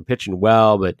man, he's been pitching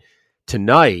well. But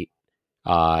tonight,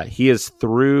 he is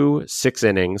through 6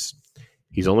 innings.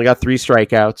 He's only got 3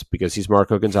 strikeouts because he's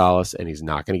Marco Gonzalez, and he's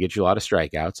not going to get you a lot of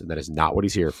strikeouts, and that is not what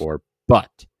he's here for.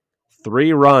 But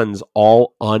 3 runs,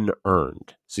 all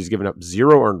unearned. So he's given up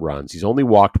 0 earned runs. He's only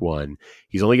walked 1.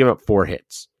 He's only given up 4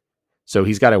 hits. So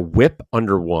he's got a whip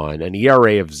under 1, an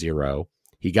ERA of 0.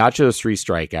 He got you those 3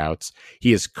 strikeouts.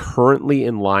 He is currently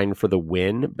in line for the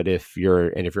win, but if you're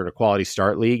in a quality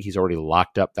start league, he's already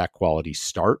locked up that quality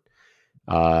start.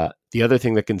 The other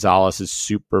thing that Gonzalez is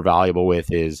super valuable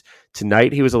with is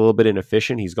tonight he was a little bit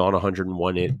inefficient. He's gone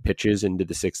 101 pitches into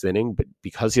the 6th inning, but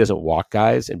because he doesn't walk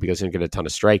guys and because he doesn't get a ton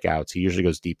of strikeouts, he usually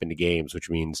goes deep into games, which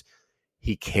means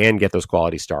he can get those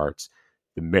quality starts.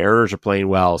 The Mariners are playing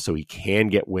well, so he can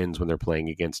get wins when they're playing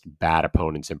against bad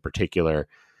opponents in particular.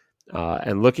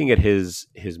 And looking at his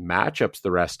matchups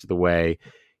the rest of the way,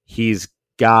 he's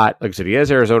got, like I said, he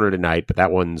has Arizona tonight, but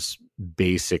that one's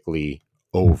basically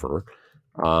over.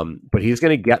 But he's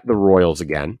going to get the Royals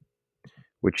again,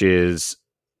 which is,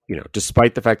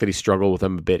 despite the fact that he struggled with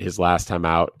them a bit his last time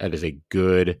out, that is a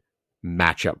good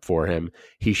matchup for him.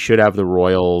 He should have the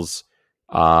Royals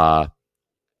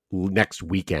next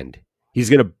weekend. He's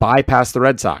going to bypass the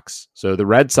Red Sox. So the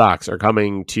Red Sox are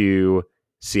coming to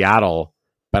Seattle,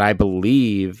 but I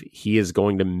believe he is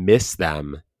going to miss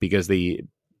them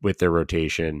with their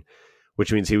rotation,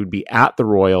 which means he would be at the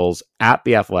Royals, at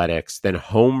the Athletics, then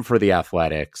home for the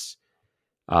Athletics,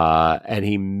 and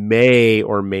he may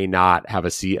or may not have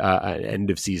an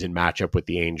end-of-season matchup with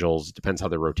the Angels. It depends how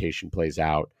the rotation plays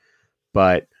out.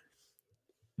 But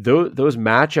those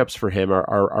matchups for him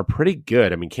are pretty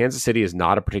good. I mean, Kansas City is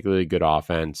not a particularly good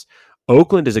offense.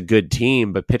 Oakland is a good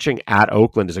team, but pitching at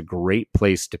Oakland is a great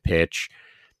place to pitch.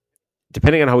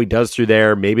 Depending on how he does through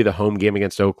there, maybe the home game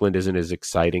against Oakland isn't as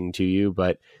exciting to you,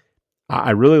 but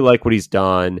I really like what he's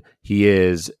done. He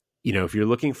is, if you're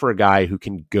looking for a guy who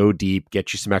can go deep,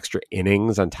 get you some extra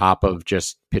innings on top of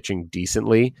just pitching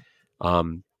decently,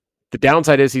 the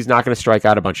downside is he's not going to strike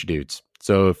out a bunch of dudes.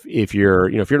 So if you're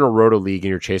in a roto league and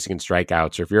you're chasing in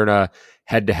strikeouts, or if you're in a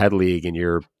head-to-head league and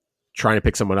you're trying to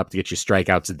pick someone up to get you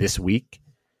strikeouts this week,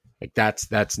 like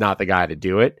that's not the guy to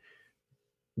do it.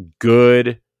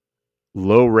 Good,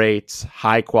 low rates,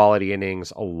 high quality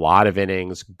innings, a lot of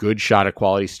innings, good shot at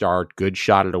quality start, good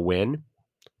shot at a win.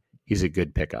 He's a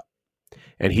good pickup.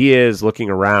 And he is, looking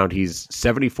around, he's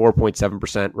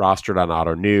 74.7% rostered on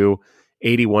Auto New,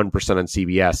 81% on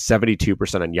CBS,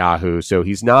 72% on Yahoo. So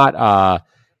he's not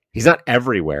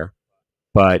everywhere,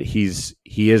 but he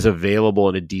is available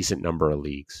in a decent number of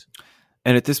leagues.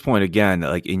 And at this point, again,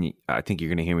 I think you're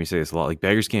going to hear me say this a lot, like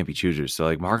beggars can't be choosers.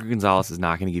 So Marco Gonzalez is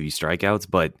not going to give you strikeouts,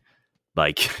 but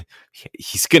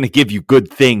he's going to give you good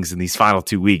things in these final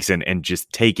 2 weeks and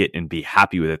just take it and be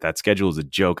happy with it. That schedule is a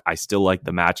joke. I still like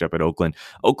the matchup at Oakland.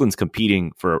 Oakland's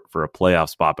competing for a playoff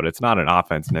spot, but it's not an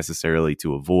offense necessarily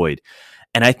to avoid.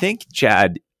 And I think,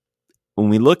 Chad, when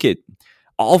we look at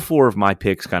all 4 of my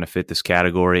picks kind of fit this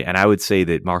category, and I would say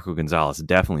that Marco Gonzalez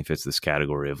definitely fits this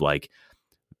category of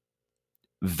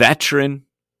veteran.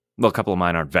 Well, a couple of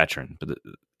mine aren't veteran, but the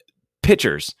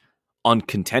pitchers on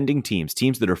contending teams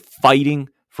that are fighting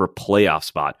for a playoff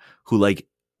spot, who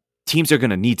teams are going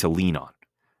to need to lean on.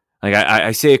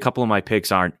 I say a couple of my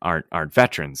picks aren't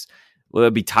veterans. Well,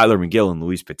 it'd be Tyler McGill and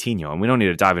Luis Patino, and we don't need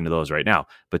to dive into those right now.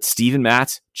 But Steven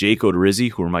Matz, Jake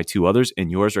Odorizzi, who are my 2 others, and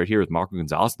yours right here with Marco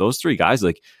Gonzalez, those 3 guys,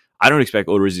 I don't expect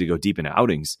Odorizzi to go deep into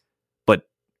outings, but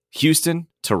Houston,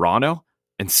 Toronto,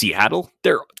 and Seattle,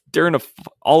 they're in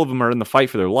all of them are in the fight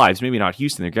for their lives. Maybe not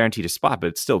Houston, they're guaranteed a spot, but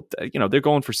it's still, they're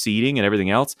going for seeding and everything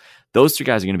else. Those 3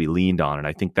 guys are going to be leaned on, and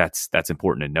I think that's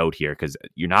important to note here, because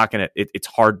you're not going to. It's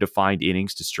hard to find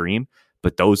innings to stream,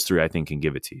 but those 3 I think can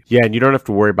give it to you. Yeah, and you don't have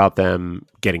to worry about them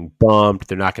getting bumped.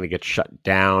 They're not going to get shut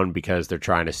down because they're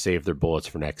trying to save their bullets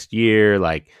for next year.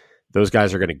 Those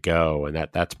guys are going to go, and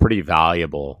that's pretty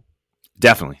valuable.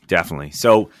 Definitely.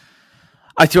 So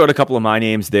I threw out a couple of my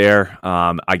names there.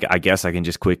 I guess I can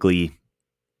just quickly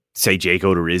say Jake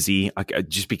Odorizzi,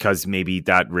 just because maybe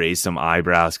that raised some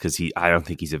eyebrows, because I don't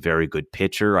think he's a very good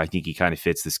pitcher. I think he kind of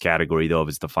fits this category, though. If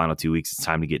it's the final 2 weeks, it's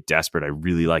time to get desperate. I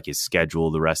really like his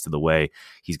schedule the rest of the way.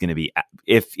 He's going to be,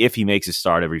 if he makes a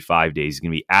start every 5 days, he's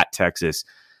going to be at Texas,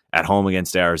 at home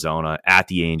against Arizona, at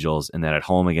the Angels, and then at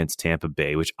home against Tampa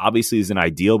Bay, which obviously isn't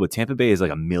ideal, but Tampa Bay is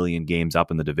a million games up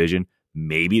in the division.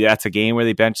 Maybe that's a game where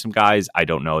they bench some guys. I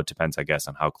don't know. It depends, I guess,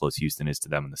 on how close Houston is to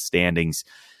them in the standings.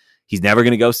 He's never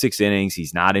going to go 6 innings.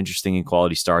 He's not interesting in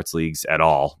quality starts leagues at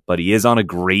all, but he is on a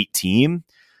great team.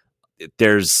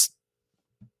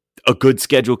 a good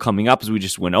schedule coming up, as we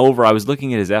just went over. I was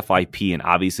looking at his FIP, and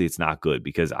obviously it's not good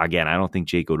because, again, I don't think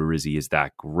Jake Odorizzi is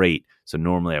that great. So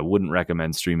normally I wouldn't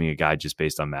recommend streaming a guy just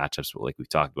based on matchups, but like we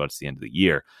talked about, it's the end of the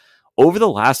year. Over the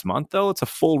last month, though, it's a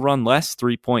full run less,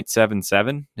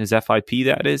 3.77, his FIP,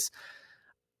 that is.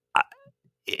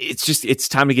 It's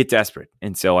time to get desperate.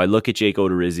 And so I look at Jake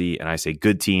Odorizzi and I say,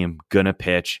 good team, gonna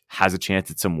pitch, has a chance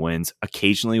at some wins,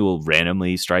 occasionally will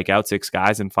randomly strike out 6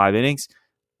 guys in 5 innings.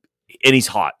 And he's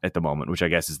hot at the moment, which I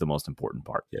guess is the most important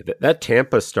part. Yeah, that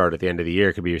Tampa start at the end of the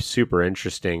year could be super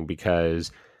interesting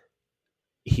because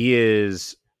he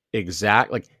is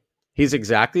exactly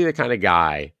the kind of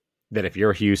guy that if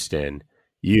you're Houston,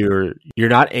 you're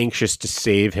not anxious to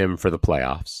save him for the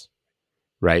playoffs,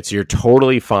 right? So you're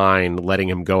totally fine letting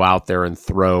him go out there and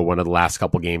throw one of the last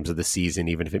couple games of the season,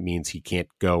 even if it means he can't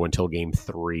go until game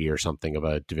 3 or something of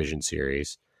a division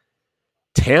series.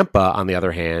 Tampa, on the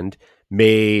other hand,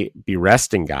 may be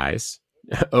resting guys.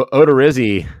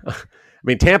 Odorizzi, I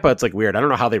mean, Tampa, it's like weird. I don't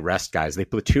know how they rest guys. They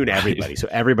platoon everybody. So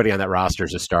everybody on that roster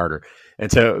is a starter.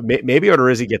 And so maybe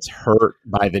Odorizzi gets hurt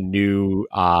by the new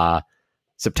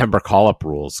September call-up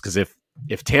rules. Because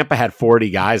if Tampa had 40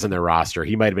 guys on their roster,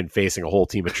 he might have been facing a whole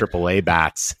team of AAA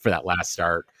bats for that last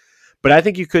start. But I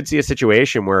think you could see a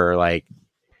situation where like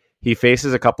he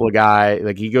faces a couple of guys,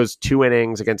 like he goes 2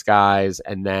 innings against guys,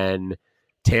 and then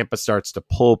Tampa starts to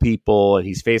pull people, and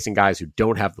he's facing guys who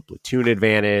don't have the platoon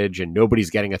advantage, and nobody's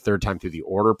getting a third time through the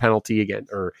order penalty again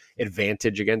or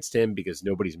advantage against him because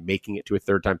nobody's making it to a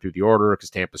third time through the order because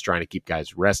Tampa's trying to keep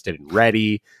guys rested and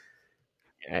ready.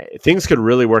 Things could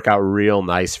really work out real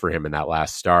nice for him in that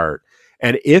last start.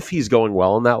 And if he's going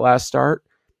well in that last start,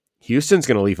 Houston's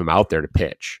going to leave him out there to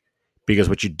pitch because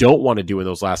what you don't want to do in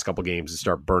those last couple games is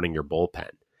start burning your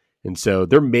bullpen. And so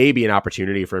there may be an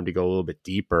opportunity for him to go a little bit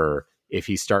deeper if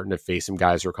he's starting to face some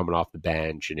guys who are coming off the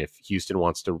bench, and if Houston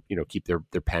wants to, keep their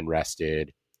pen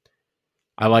rested.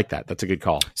 I like that. That's a good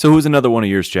call. So who's another one of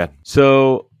yours, Chad?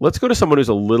 So let's go to someone who's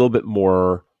a little bit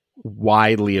more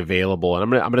widely available. And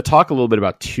I'm gonna talk a little bit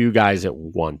about 2 guys at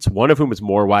once, one of whom is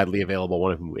more widely available,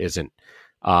 one of whom isn't.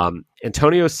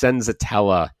 Antonio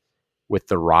Senzatella with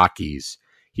the Rockies.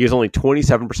 He is only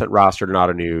 27% rostered in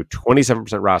Ottoneu, 27%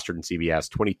 rostered in CBS,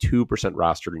 22%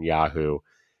 rostered in Yahoo.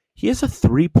 He has a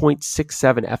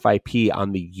 3.67 FIP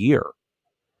on the year,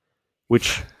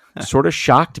 which sort of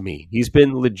shocked me. He's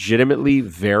been legitimately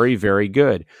very, very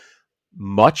good.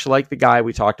 Much like the guy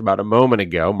we talked about a moment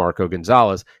ago, Marco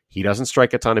Gonzalez, he doesn't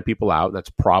strike a ton of people out. And that's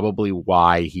probably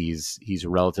why he's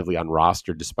relatively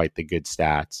unrostered despite the good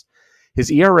stats.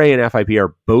 His ERA and FIP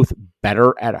are both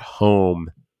better at home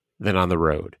than on the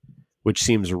road, which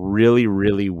seems really,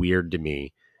 really weird to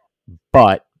me.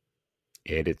 But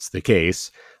it's the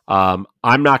case. I'm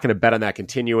not going to bet on that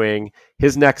continuing.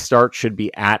 His next start should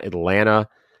be at Atlanta.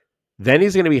 Then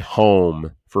he's going to be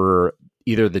home for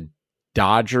either the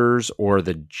Dodgers or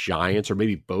the Giants, or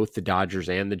maybe both the Dodgers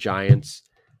and the Giants.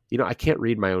 I can't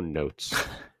read my own notes.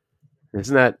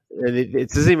 Isn't that,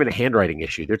 this isn't even a handwriting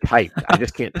issue. They're typed. I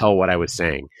just can't tell what I was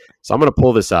saying. So I'm going to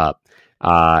pull this up.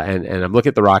 And I'm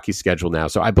looking at the Rockies schedule now.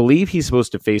 So I believe he's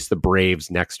supposed to face the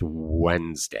Braves next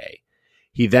Wednesday.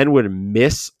 He then would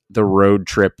miss the road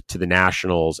trip to the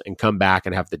Nationals and come back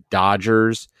and have the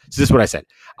Dodgers. So this is what I said.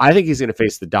 I think he's going to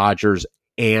face the Dodgers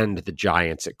and the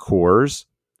Giants at Coors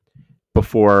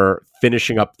before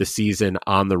finishing up the season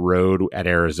on the road at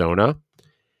Arizona.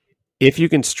 If you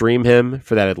can stream him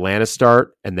for that Atlanta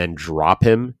start and then drop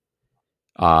him,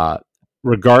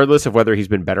 regardless of whether he's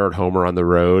been better at home or on the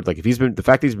road, like the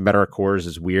fact that he's been better at Coors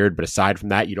is weird, but aside from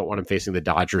that, you don't want him facing the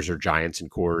Dodgers or Giants in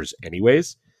Coors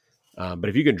anyways. But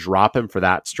if you can drop him for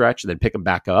that stretch and then pick him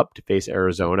back up to face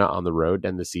Arizona on the road to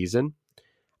end the season,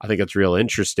 I think that's real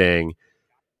interesting.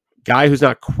 Guy who's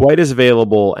not quite as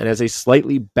available and has a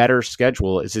slightly better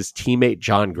schedule is his teammate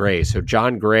John Gray. So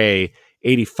John Gray,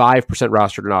 85%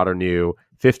 rostered in Ottoneu,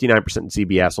 59% in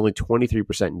CBS, only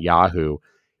 23% in Yahoo.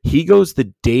 He goes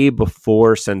the day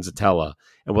before Senzatella.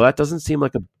 And while that doesn't seem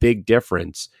like a big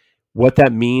difference, what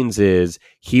that means is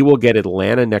he will get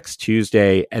Atlanta next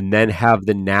Tuesday and then have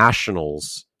the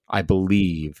Nationals, I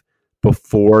believe,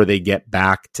 before they get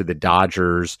back to the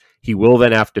Dodgers. He will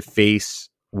then have to face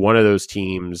one of those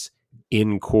teams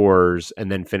in Coors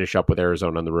and then finish up with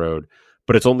Arizona on the road.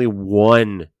 But it's only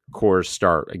one Coors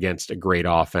start against a great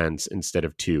offense instead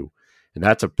of 2. And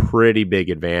that's a pretty big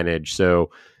advantage.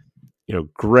 So,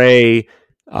 Gray,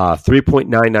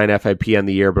 3.99 FIP on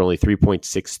the year, but only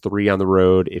 3.63 on the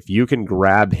road. If you can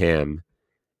grab him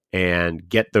and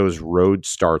get those road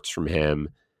starts from him,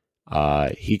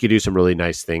 he could do some really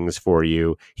nice things for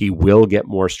you. He will get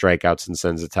more strikeouts than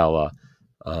Senzatella.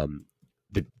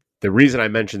 the reason I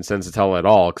mentioned Senzatella at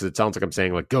all, because it sounds like I'm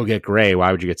saying, like, go get Gray.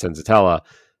 Why would you get Senzatella?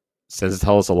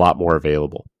 Senzatella is a lot more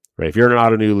available, right? If you're in an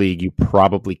auto new league, you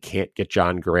probably can't get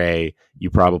John Gray. You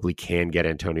probably can get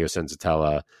Antonio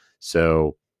Senzatella.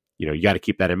 So, you got to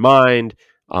keep that in mind.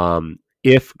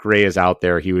 If Gray is out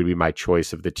there, he would be my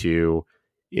choice of the two.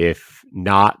 If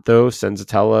not, though,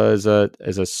 Senzatella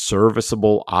is a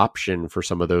serviceable option for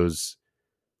some of those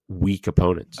weak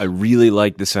opponents. I really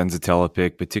like the Senzatella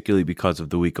pick, particularly because of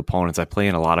the weak opponents. I play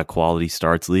in a lot of quality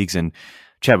starts leagues. And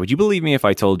Chad, would you believe me if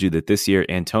I told you that this year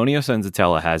Antonio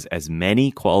Senzatella has as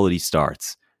many quality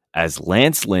starts as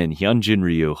Lance Lynn, Hyunjin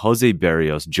Ryu, Jose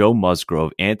Berrios, Joe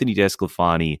Musgrove, Anthony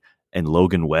DeSclafani, and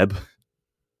Logan Webb?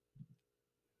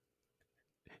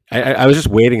 I was just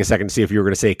waiting a second to see if you were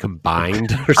going to say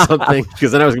combined or something,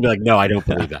 because then I was going to be like, no, I don't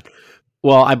believe that.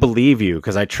 Well, I believe you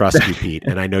because I trust you, Pete,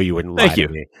 and I know you wouldn't lie to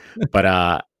me. But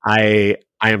I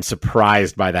am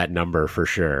surprised by that number for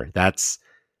sure. I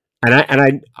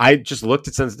just looked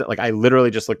at Senzatella, like I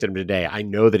literally just looked at him today. I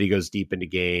know that he goes deep into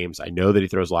games. I know that he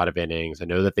throws a lot of innings. I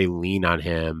know that they lean on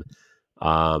him.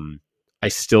 I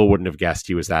still wouldn't have guessed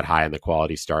he was that high on the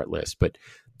quality start list, but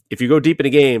if you go deep into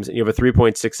games and you have a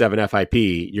 3.67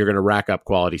 FIP, you're going to rack up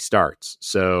quality starts.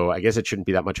 So I guess it shouldn't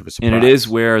be that much of a surprise. And it is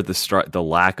where the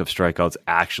lack of strikeouts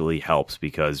actually helps,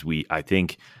 because I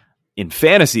think in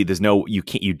fantasy,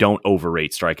 you don't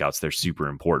overrate strikeouts. They're super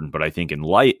important. But I think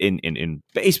in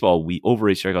baseball, we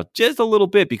overrate strikeouts just a little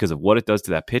bit because of what it does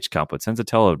to that pitch count. But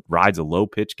Senzatella rides a low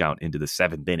pitch count into the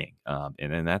seventh inning.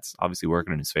 And then that's obviously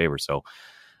working in his favor. So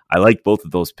I like both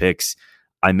of those picks.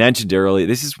 I mentioned earlier,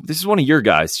 this is one of your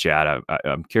guys, Chad.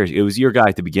 I'm curious. It was your guy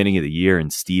at the beginning of the year,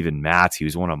 and Steven Matz. He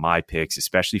was one of my picks,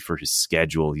 especially for his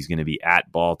schedule. He's going to be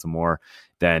at Baltimore,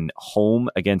 then home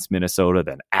against Minnesota,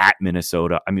 then at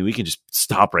Minnesota. I mean, we can just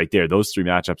stop right there. Those three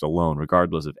matchups alone,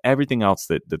 regardless of everything else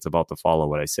that's about to follow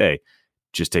what I say,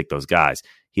 just take those guys.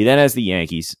 He then has the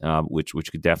Yankees,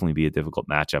 which could definitely be a difficult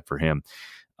matchup for him.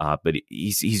 But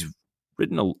he's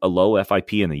written a low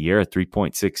FIP in the year at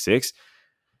 3.66.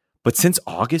 But since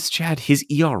August, Chad, his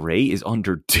ERA is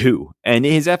under 2, and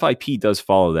his FIP does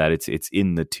follow that. It's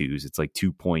in the 2s. It's like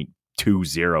 2.20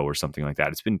 or something like that.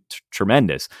 It's been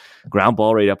tremendous. Ground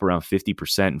ball rate up around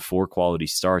 50% in 4 quality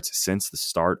starts since the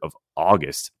start of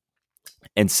August.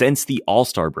 And since the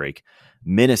All-Star break,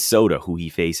 Minnesota, who he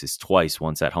faces twice,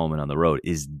 once at home and on the road,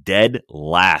 is dead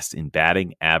last in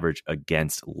batting average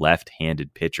against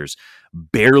left-handed pitchers,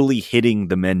 barely hitting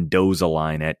the Mendoza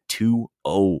line at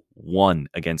 201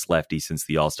 against lefties since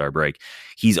the All-Star break.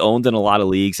 He's owned in a lot of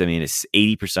leagues. I mean, it's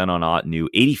 80% on Otnu,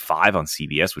 85 on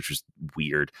CBS, which was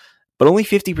weird, but only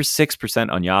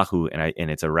 56% on Yahoo, and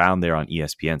it's around there on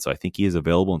ESPN. So I think he is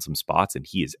available in some spots, and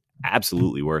he is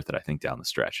absolutely worth it, I think, down the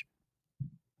stretch.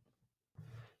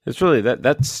 It's really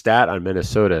that stat on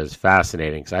Minnesota is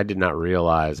fascinating, because I did not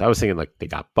realize. I was thinking like they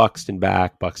got Buxton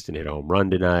back. Buxton hit a home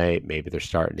run tonight. Maybe they're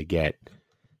starting to get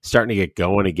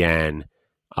going again,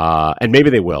 and maybe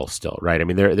they will still. Right? I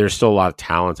mean, there's still a lot of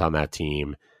talent on that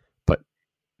team, but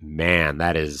man,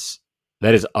 that is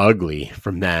ugly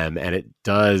from them, and it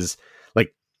does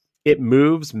it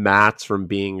moves Matz from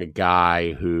being a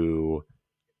guy who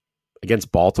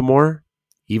against Baltimore,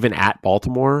 even at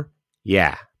Baltimore,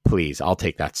 yeah. Please, I'll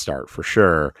take that start for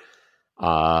sure.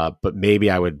 But maybe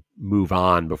I would move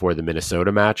on before the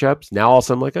Minnesota matchups. Now all of a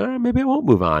sudden I'm like, maybe I won't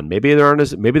move on. Maybe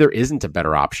there isn't a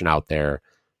better option out there.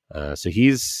 So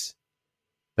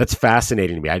that's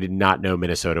fascinating to me. I did not know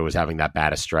Minnesota was having that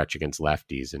bad a stretch against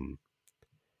lefties, and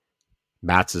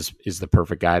Matz is the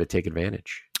perfect guy to take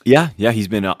advantage. Yeah, he's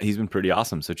been pretty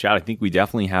awesome. So, Chad, I think we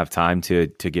definitely have time to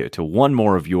get to one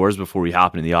more of yours before we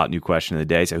hop into the new question of the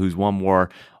day. So, who's one more,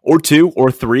 or two,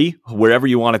 or three, wherever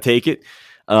you want to take it?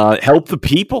 Help the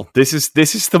people. This is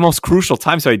the most crucial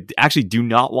time. So, I actually do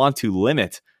not want to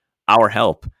limit our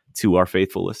help to our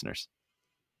faithful listeners.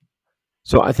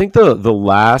 So, I think the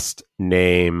last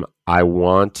name I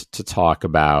want to talk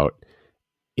about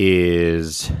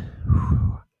is.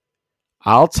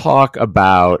 I'll talk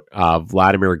about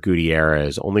Vladimir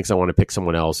Gutierrez, only because I want to pick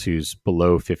someone else who's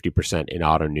below 50% in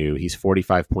Ottoneu. He's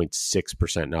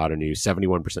 45.6% in Ottoneu,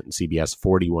 71% in CBS,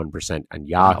 41% on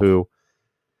Yahoo. Wow.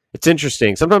 It's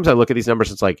interesting. Sometimes I look at these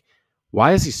numbers, it's like,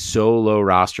 why is he so low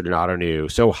rostered in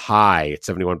Ottoneu, so high at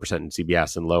 71% in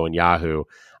CBS and low in Yahoo?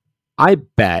 I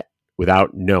bet,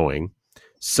 without knowing,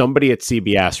 somebody at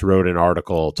CBS wrote an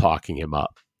article talking him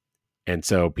up. And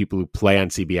so people who play on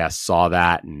CBS saw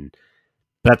that, and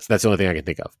that's the only thing I can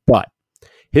think of. But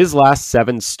his last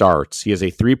 7 starts, he has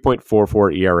a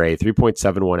 3.44 ERA,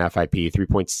 3.71 FIP,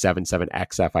 3.77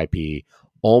 xFIP,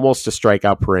 almost a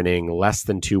strikeout per inning, less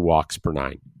than 2 walks per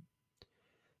 9.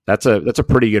 That's a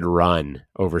pretty good run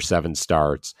over 7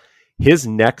 starts. His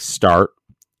next start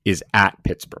is at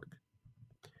Pittsburgh.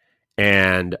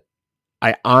 And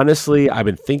I've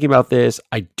been thinking about this.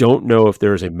 I don't know if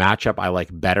there's a matchup I like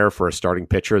better for a starting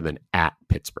pitcher than at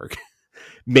Pittsburgh.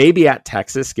 Maybe at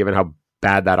Texas, given how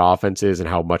bad that offense is and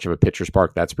how much of a pitcher's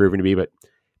park that's proven to be. But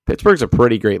Pittsburgh's a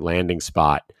pretty great landing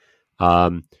spot.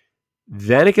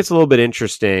 Then it gets a little bit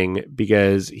interesting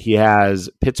because he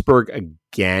has Pittsburgh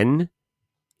again,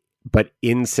 but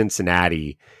in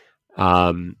Cincinnati.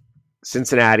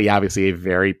 Cincinnati, obviously a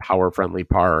very power-friendly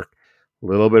park. A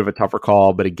little bit of a tougher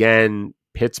call, but again,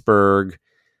 Pittsburgh,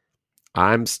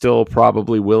 I'm still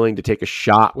probably willing to take a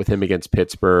shot with him against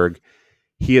Pittsburgh.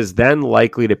 He is then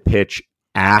likely to pitch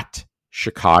at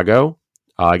Chicago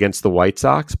against the White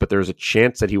Sox, but there's a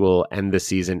chance that he will end the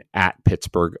season at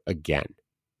Pittsburgh again.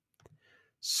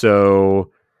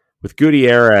 So with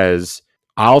Gutierrez,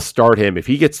 I'll start him. If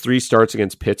he gets 3 starts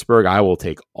against Pittsburgh, I will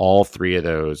take all 3 of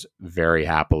those very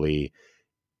happily.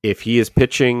 If he is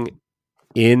pitching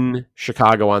in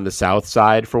Chicago on the south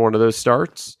side for one of those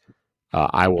starts,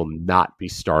 I will not be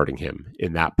starting him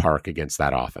in that park against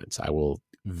that offense. I will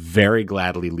very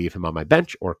gladly leave him on my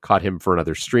bench or cut him for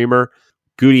another streamer.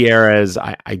 Gutierrez,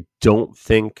 I don't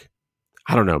think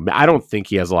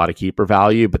he has a lot of keeper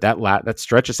value, but that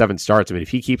stretch of 7 starts, I mean, if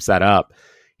he keeps that up,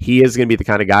 he is going to be the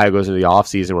kind of guy who goes into the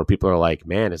offseason where people are like,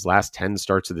 man, his last 10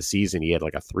 starts of the season, he had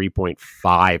like a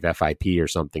 3.5 FIP or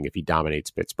something if he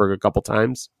dominates Pittsburgh a couple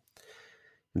times.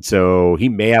 And so he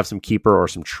may have some keeper or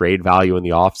some trade value in the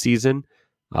offseason.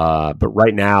 But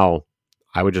right now,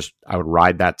 I would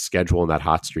ride that schedule and that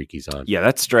hot streak he's on. Yeah,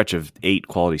 that stretch of 8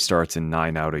 quality starts in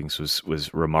 9 outings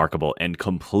was remarkable and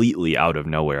completely out of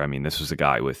nowhere. I mean, this was a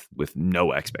guy with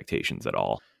no expectations at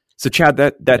all. So, Chad,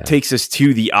 that takes us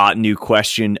to the new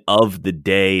question of the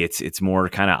day. It's more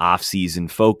kind of off-season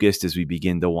focused as we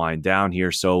begin to wind down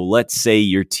here. So let's say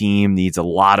your team needs a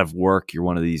lot of work. You're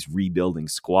one of these rebuilding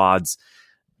squads.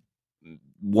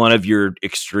 One of your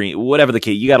extreme, whatever the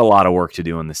case, you got a lot of work to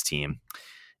do on this team.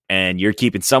 And you're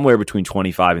keeping somewhere between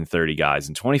 25 and 30 guys.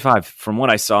 And 25, from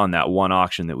what I saw in that one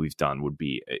auction that we've done, would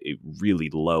be a really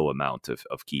low amount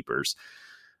of keepers.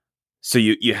 So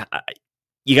you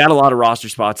got a lot of roster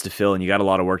spots to fill, and you got a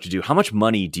lot of work to do. How much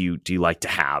money do you like to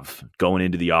have going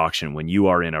into the auction when you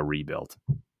are in a rebuild?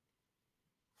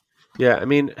 Yeah, I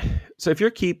mean, so if your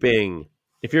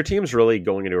team's really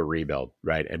going into a rebuild,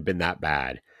 right, and been that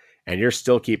bad, and you're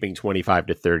still keeping 25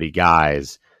 to 30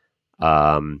 guys,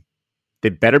 they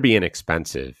better be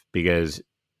inexpensive because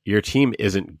your team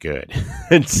isn't good.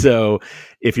 And so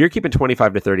if you're keeping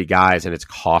 25 to 30 guys and it's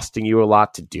costing you a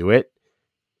lot to do it,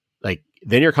 like,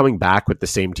 then you're coming back with the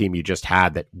same team you just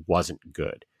had that wasn't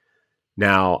good.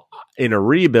 Now, in a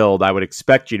rebuild, I would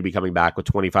expect you to be coming back with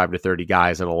 25 to 30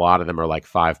 guys, and a lot of them are like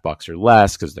 $5 or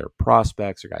less because they're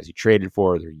prospects or guys you traded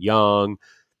for, they're young,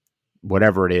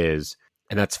 whatever it is,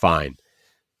 and that's fine.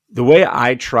 The way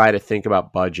I try to think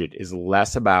about budget is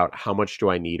less about how much do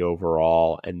I need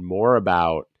overall and more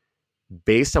about,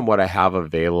 based on what I have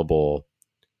available,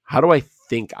 how do I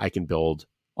think I can build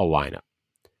a lineup?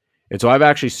 And so I've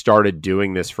actually started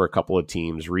doing this for a couple of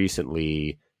teams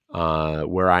recently,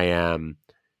 where I am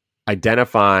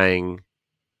identifying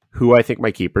who I think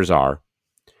my keepers are.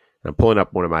 And I'm pulling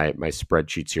up one of my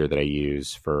spreadsheets here that I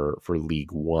use for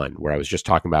League One, where I was just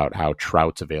talking about how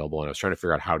Trout's available, and I was trying to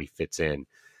figure out how he fits in.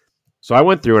 So I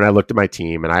went through and I looked at my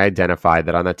team, and I identified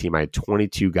that on that team I had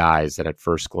 22 guys that at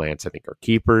first glance I think are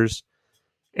keepers,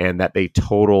 and that they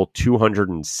total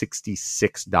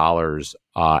 $266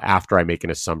 after I make an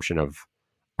assumption of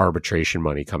arbitration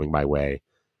money coming my way.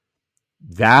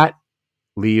 That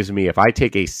leaves me, if I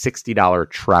take a $60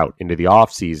 Trout into the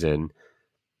offseason,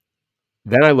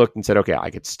 then I looked and said, okay,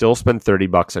 I could still spend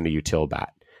 $30 on a util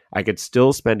bat. I could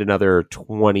still spend another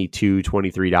 $22,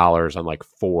 $23 on like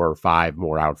 4 or 5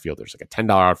 more outfielders, like a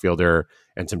 $10 outfielder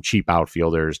and some cheap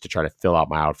outfielders to try to fill out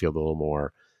my outfield a little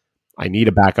more. I need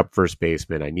a backup first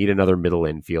baseman. I need another middle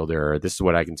infielder. This is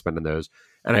what I can spend on those.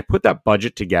 And I put that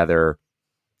budget together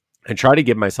and try to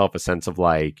give myself a sense of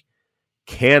like,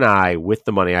 can I, with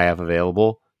the money I have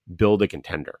available, build a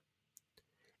contender?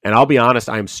 And I'll be honest,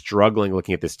 I'm struggling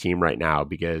looking at this team right now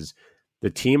because the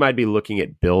team I'd be looking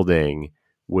at building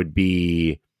would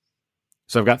be,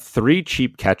 so I've got 3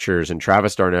 cheap catchers in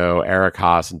Travis d'Arnaud, Eric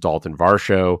Haas, and Dalton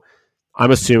Varsho.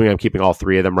 I'm assuming I'm keeping all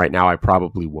 3 of them right now. I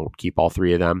probably won't keep all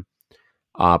 3 of them.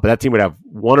 But that team would have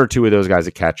 1 or 2 of those guys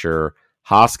at catcher,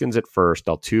 Hoskins at first,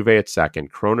 Altuve at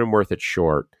second, Cronenworth at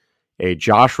short, a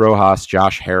Josh Rojas,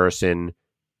 Josh Harrison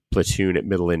platoon at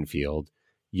middle infield,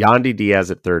 Yandy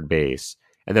Diaz at third base,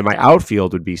 and then my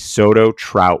outfield would be Soto,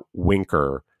 Trout,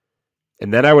 Winker,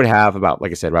 And then I would have about,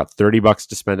 like I said, about $30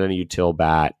 to spend on a util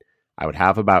bat. I would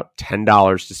have about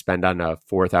 $10 to spend on a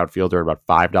fourth outfielder, and about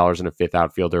 $5 on a fifth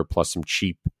outfielder, plus some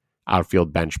cheap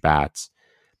outfield bench bats.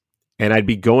 And I'd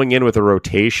be going in with a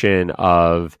rotation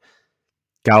of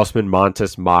Gausman,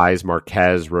 Montes, Mize,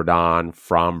 Marquez, Rodon,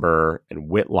 Fromber, and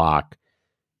Whitlock,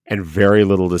 and very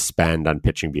little to spend on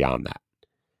pitching beyond that.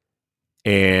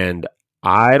 And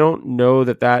I don't know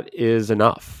that that is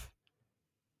enough.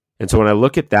 And so when I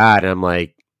look at that, and I'm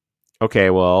like, okay,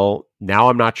 well, now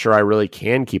I'm not sure I really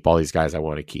can keep all these guys I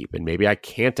want to keep. And maybe I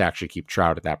can't actually keep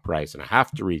Trout at that price, and I have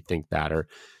to rethink that. Or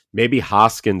maybe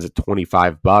Hoskins at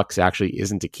 $25 actually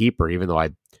isn't a keeper, even though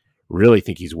I really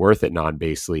think he's worth it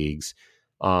non-base leagues.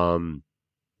 So I'm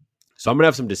going to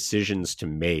have some decisions to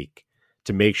make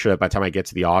sure that by the time I get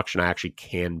to the auction, I actually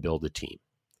can build a team.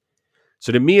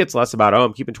 So to me, it's less about,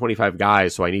 I'm keeping 25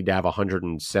 guys, so I need to have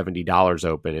 $170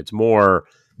 open. It's more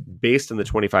based on the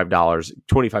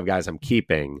 $25 guys I'm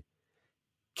keeping.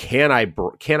 Can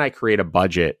I create a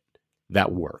budget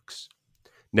that works?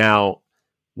 Now,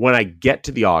 when I get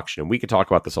to the auction, and we could talk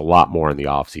about this a lot more in the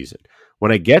off season,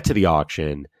 when I get to the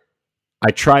auction, I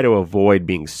try to avoid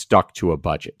being stuck to a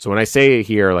budget. So when I say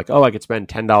here, like, I could spend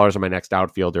 $10 on my next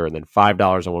outfielder and then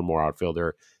 $5 on one more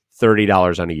outfielder,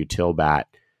 $30 on a util bat,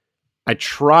 I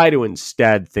try to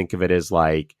instead think of it as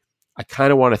like, I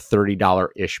kind of want a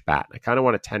 $30-ish bat. I kind of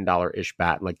want a $10-ish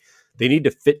bat. And like, they need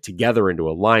to fit together into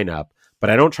a lineup, but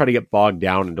I don't try to get bogged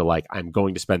down into like, I'm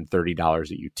going to spend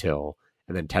 $30 at util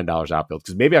and then $10 outfield.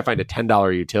 Because maybe I find a $10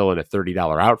 util and a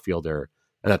 $30 outfielder,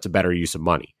 and that's a better use of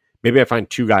money. Maybe I find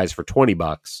two guys for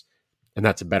 $20, and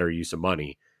that's a better use of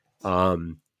money. But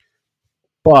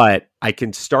I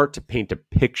can start to paint a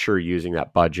picture using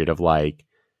that budget of like,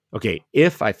 okay,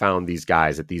 if I found these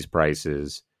guys at these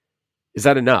prices, is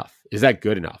that enough? Is that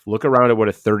good enough? Look around at what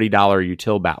a $30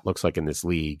 util bat looks like in this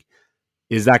league.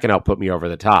 Is that going to help put me over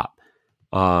the top?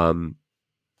 And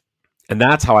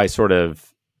that's how I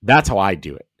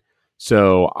do it.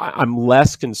 So I'm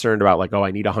less concerned about like,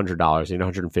 I need $100, I need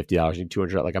 $150, I need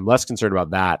 $200. Like, I'm less concerned about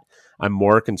that. I'm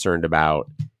more concerned about,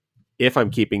 if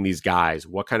I'm keeping these guys,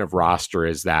 what kind of roster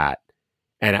is that?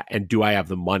 And do I have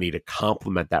the money to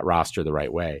complement that roster the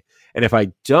right way? And if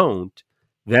I don't,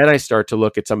 then I start to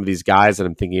look at some of these guys that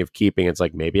I'm thinking of keeping. It's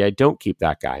like, maybe I don't keep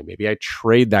that guy. Maybe I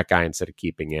trade that guy instead of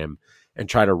keeping him and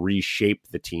try to reshape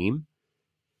the team.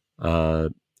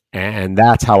 And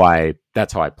that's how I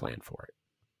plan for it.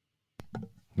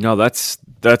 No, that's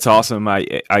awesome.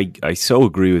 I so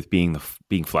agree with being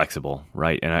flexible,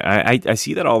 right? And I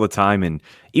see that all the time, and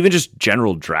even just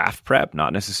general draft prep,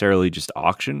 not necessarily just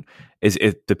auction. Is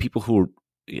it the people who,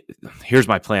 here's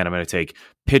my plan, I'm going to take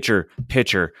pitcher,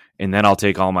 and then I'll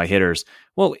take all my hitters.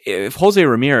 Well, if Jose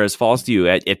Ramirez falls to you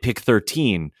at pick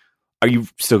 13, are you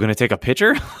still going to take a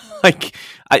pitcher? Like,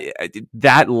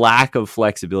 that lack of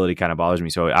flexibility kind of bothers me.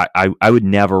 So I would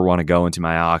never want to go into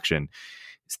my auction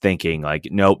thinking like,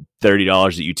 nope, $30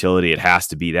 at utility, it has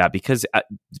to be that, because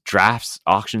drafts,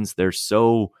 auctions, they're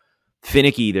so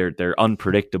finicky, they're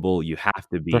unpredictable. You have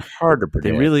to be, they're hard to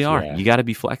predict. They really are. Yeah. You got to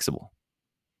be flexible.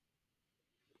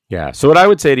 Yeah. So what I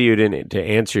would say to you to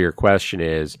answer your question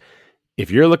is,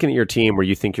 if you're looking at your team where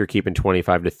you think you're keeping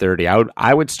 25 to 30,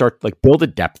 I would start like build a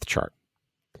depth chart,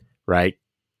 right?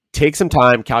 Take some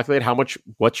time, calculate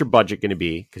what's your budget going to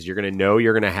be, because you're going to know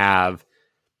you're going to have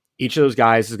each of those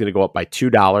guys is going to go up by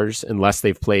 $2 unless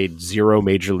they've played 0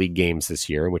 major league games this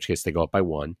year, in which case they go up by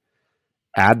 1.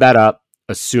 Add that up.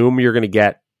 Assume you're going to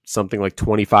get something like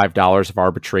 $25 of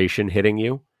arbitration hitting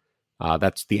you.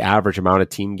 That's the average amount a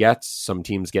team gets. Some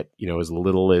teams get, as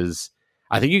little as,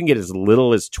 I think you can get as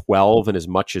little as 12 and as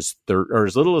much as 30, or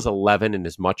as little as 11 and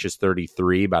as much as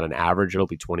 33. About an average, it'll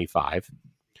be 25.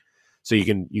 So you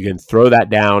can throw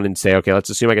that down and say, okay, let's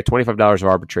assume I get $25 of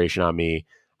arbitration on me.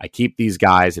 I keep these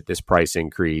guys at this price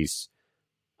increase.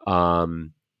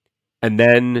 And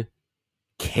then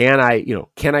can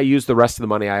I use the rest of the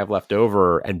money I have left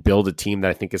over and build a team that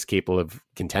I think is capable of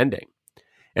contending?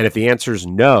 And if the answer is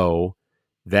no,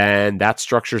 then that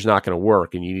structure is not going to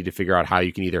work. And you need to figure out how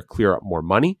you can either clear up more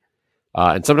money.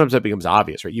 And sometimes that becomes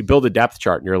obvious, right? You build a depth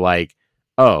chart and you're like,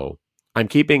 oh, I'm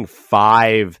keeping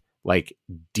 5 like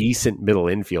decent middle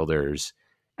infielders,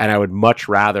 and I would much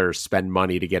rather spend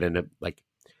money to get into like,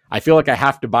 I feel like I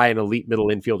have to buy an elite middle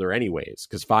infielder anyways,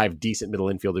 because 5 decent middle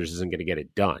infielders isn't going to get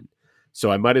it done.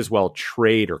 So I might as well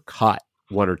trade or cut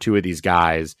 1 or 2 of these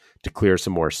guys to clear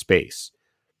some more space,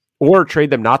 or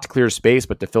trade them not to clear space,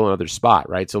 but to fill another spot,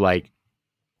 right? So like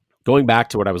going back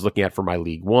to what I was looking at for my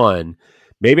League One,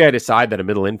 maybe I decide that a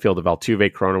middle infield of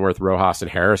Altuve, Cronenworth, Rojas, and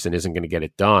Harrison isn't going to get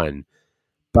it done,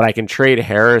 but I can trade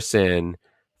Harrison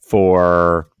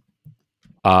for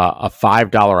a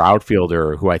 $5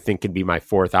 outfielder who I think can be my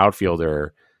fourth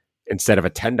outfielder instead of a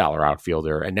 $10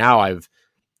 outfielder. And now I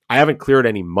haven't cleared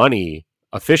any money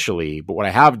officially, but what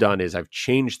I have done is I've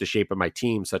changed the shape of my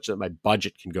team such that my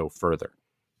budget can go further.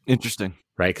 Interesting.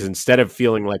 Right? Because instead of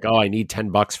feeling like, oh, I need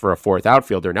 $10 for a fourth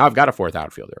outfielder, now I've got a fourth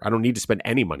outfielder. I don't need to spend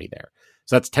any money there.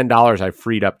 So that's $10 I've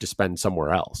freed up to spend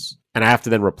somewhere else. And I have to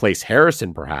then replace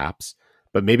Harrison perhaps,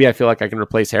 but maybe I feel like I can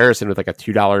replace Harrison with like a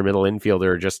 $2 middle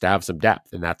infielder just to have some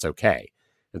depth, and that's okay.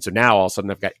 And so now all of a sudden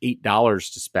I've got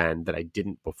 $8 to spend that I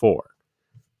didn't before.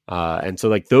 And so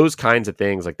like those kinds of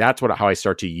things, like that's how I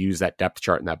start to use that depth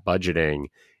chart and that budgeting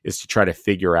is to try to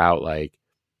figure out like,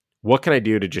 what can I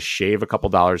do to just shave a couple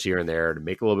dollars here and there to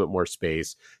make a little bit more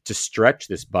space to stretch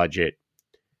this budget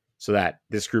so that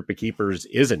this group of keepers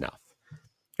is enough.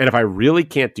 And if I really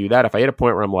can't do that, if I hit a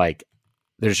point where I'm like,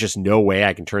 there's just no way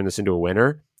I can turn this into a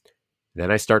winner, then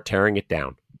I start tearing it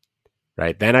down,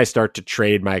 right? Then I start to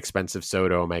trade my expensive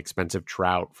Soto, my expensive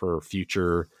Trout for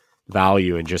future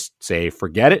value and just say,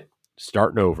 forget it,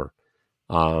 starting over.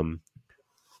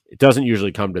 It doesn't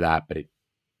usually come to that, but it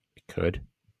could.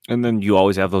 And then you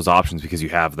always have those options because you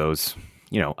have those,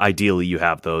 ideally you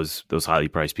have those highly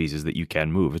priced pieces that you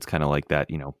can move. It's kind of like that,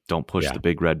 don't push the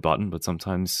big red button, but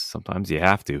sometimes you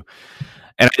have to.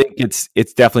 And I think it's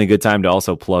definitely a good time to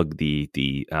also plug I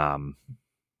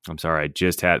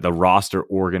just had the roster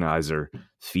organizer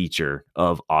feature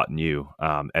of Ottoneu.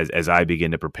 As I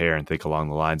begin to prepare and think along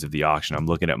the lines of the auction, I'm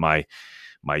looking at my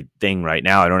thing right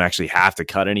now. I don't actually have to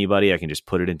cut anybody. I can just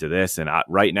put it into this. And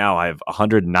right now I have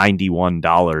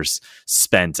 $191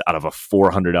 spent out of a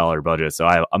 $400 budget. So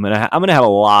I'm gonna have a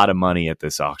lot of money at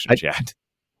this auction, Chad.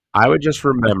 I would just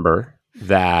remember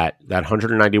that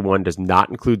 191 does not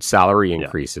include salary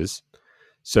increases.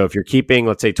 So if you're keeping,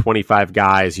 let's say 25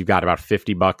 guys, you've got about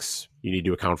 $50 you need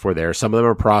to account for there. Some of them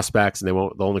are prospects and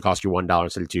they'll only cost you $1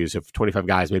 instead of $2. So if 25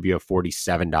 guys, maybe you have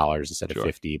 $47 instead of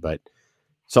 $50, but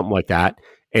something like that.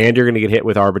 And you're going to get hit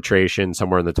with arbitration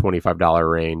somewhere in the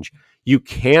 $25 range. You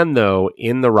can, though,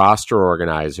 in the roster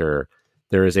organizer,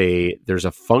 there's a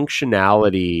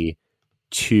functionality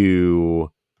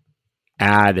to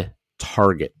add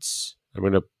targets. I'm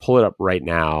going to pull it up right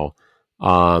now.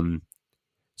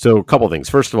 So a couple things.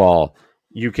 First of all,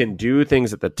 you can do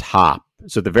things at the top.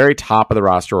 So at the very top of the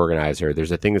roster organizer,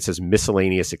 there's a thing that says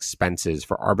miscellaneous expenses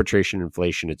for arbitration,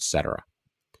 inflation, etc.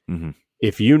 Mm-hmm.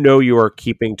 If you know you are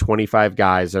keeping 25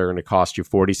 guys that are going to cost you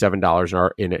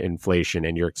 $47 in inflation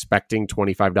and you're expecting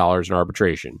 $25 in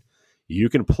arbitration, you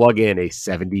can plug in a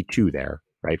 72 there,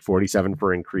 right? 47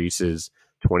 for increases,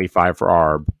 25 for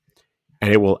arb,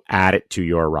 and it will add it to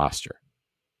your roster.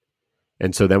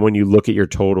 And so then when you look at your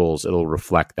totals, it'll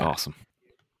reflect that. Awesome.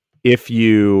 If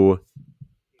you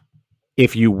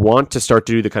want to start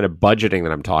to do the kind of budgeting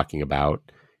that I'm talking about,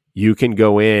 you can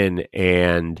go in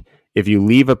and if you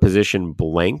leave a position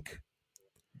blank,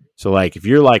 so like if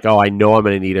you're like, oh, I know I'm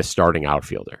going to need a starting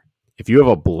outfielder. If you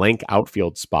have a blank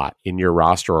outfield spot in your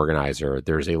roster organizer,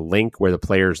 there's a link where the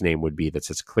player's name would be that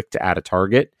says click to add a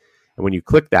target. And when you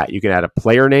click that, you can add a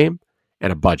player name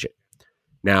and a budget.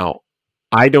 Now,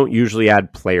 I don't usually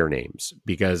add player names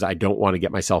because I don't want to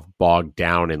get myself bogged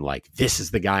down in like, this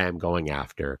is the guy I'm going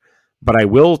after. But I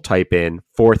will type in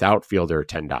fourth outfielder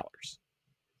 $10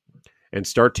 and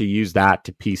start to use that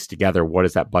to piece together what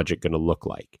is that budget going to look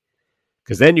like.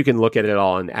 Because then you can look at it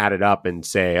all and add it up and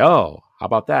say, oh, how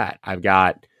about that?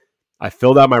 I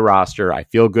filled out my roster. I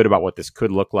feel good about what this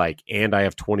could look like. And I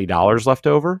have $20 left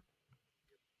over.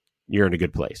 You're in a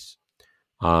good place.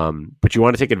 But you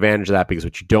want to take advantage of that because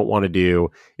what you don't want to do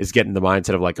is get in the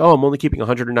mindset of like, oh, I'm only keeping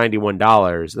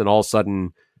 $191. Then all of a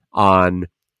sudden on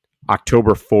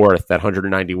October 4th, that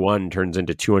 191 turns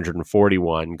into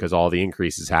 241 because all the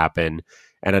increases happen.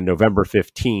 And on November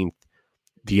 15th,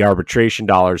 the arbitration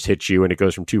dollars hit you and it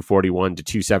goes from 241 to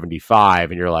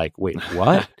 275. And you're like, wait,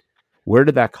 what? Where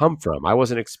did that come from? I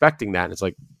wasn't expecting that. And it's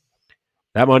like,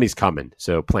 that money's coming,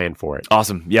 so plan for it.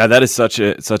 Awesome. Yeah, that is such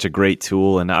a great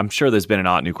tool, and I'm sure there's been an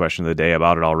Ottoneu question of the day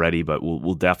about it already, but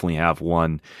we'll definitely have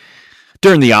one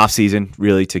during the off season,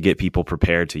 really, to get people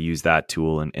prepared to use that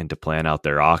tool and to plan out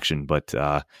their auction. But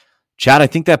Chad, I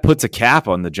think that puts a cap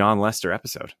on the John Lester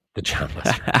episode. The John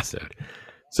Lester episode.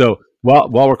 So while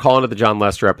we're calling it the John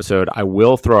Lester episode, I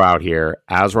will throw out here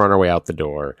as we're on our way out the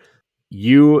door.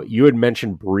 You had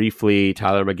mentioned briefly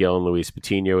Tyler McGill and Luis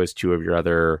Patino as two of your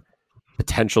other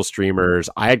potential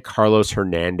streamers. I had Carlos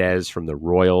Hernandez from the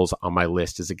Royals on my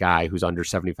list as a guy who's under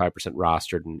 75%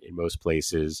 rostered in most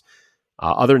places.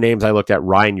 Other names I looked at,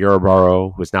 Ryan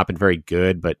Yarbrough, who has not been very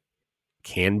good, but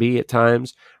can be at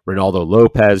times. Ronaldo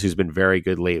Lopez, who's been very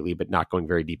good lately, but not going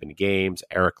very deep into games.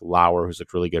 Eric Lauer, who's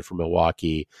looked really good for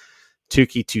Milwaukee.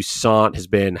 Touki Toussaint has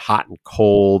been hot and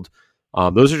cold.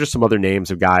 Those are just some other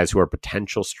names of guys who are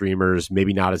potential streamers,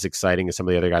 maybe not as exciting as some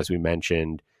of the other guys we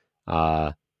mentioned.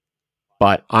 But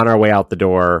on our way out the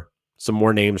door, some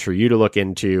more names for you to look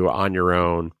into on your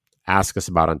own, ask us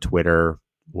about on Twitter,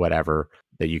 whatever,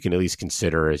 that you can at least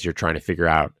consider as you're trying to figure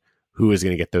out who is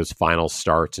going to get those final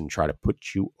starts and try to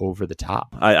put you over the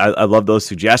top. I love those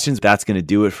suggestions. That's going to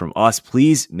do it from us.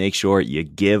 Please make sure you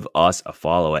give us a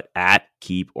follow at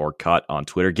Keep or Cut on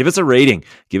Twitter. Give us a rating.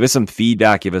 Give us some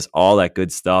feedback. Give us all that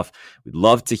good stuff. We'd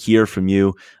love to hear from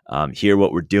you, hear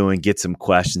what we're doing, get some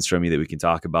questions from you that we can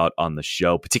talk about on the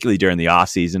show, particularly during the off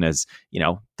season, as you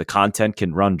know, the content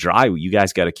can run dry. You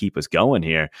guys got to keep us going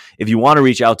here. If you want to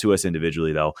reach out to us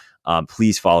individually, though,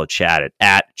 please follow Chad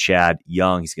at Chad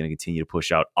Young. He's going to continue to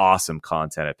push out awesome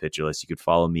content at Pitcher List. You could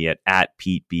follow me at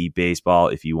Pete B Baseball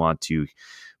if you want to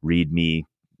read me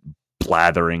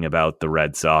blathering about the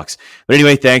Red Sox. But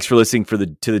anyway, thanks for listening to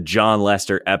the John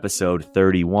Lester episode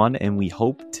 31, and we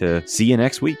hope to see you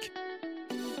next week.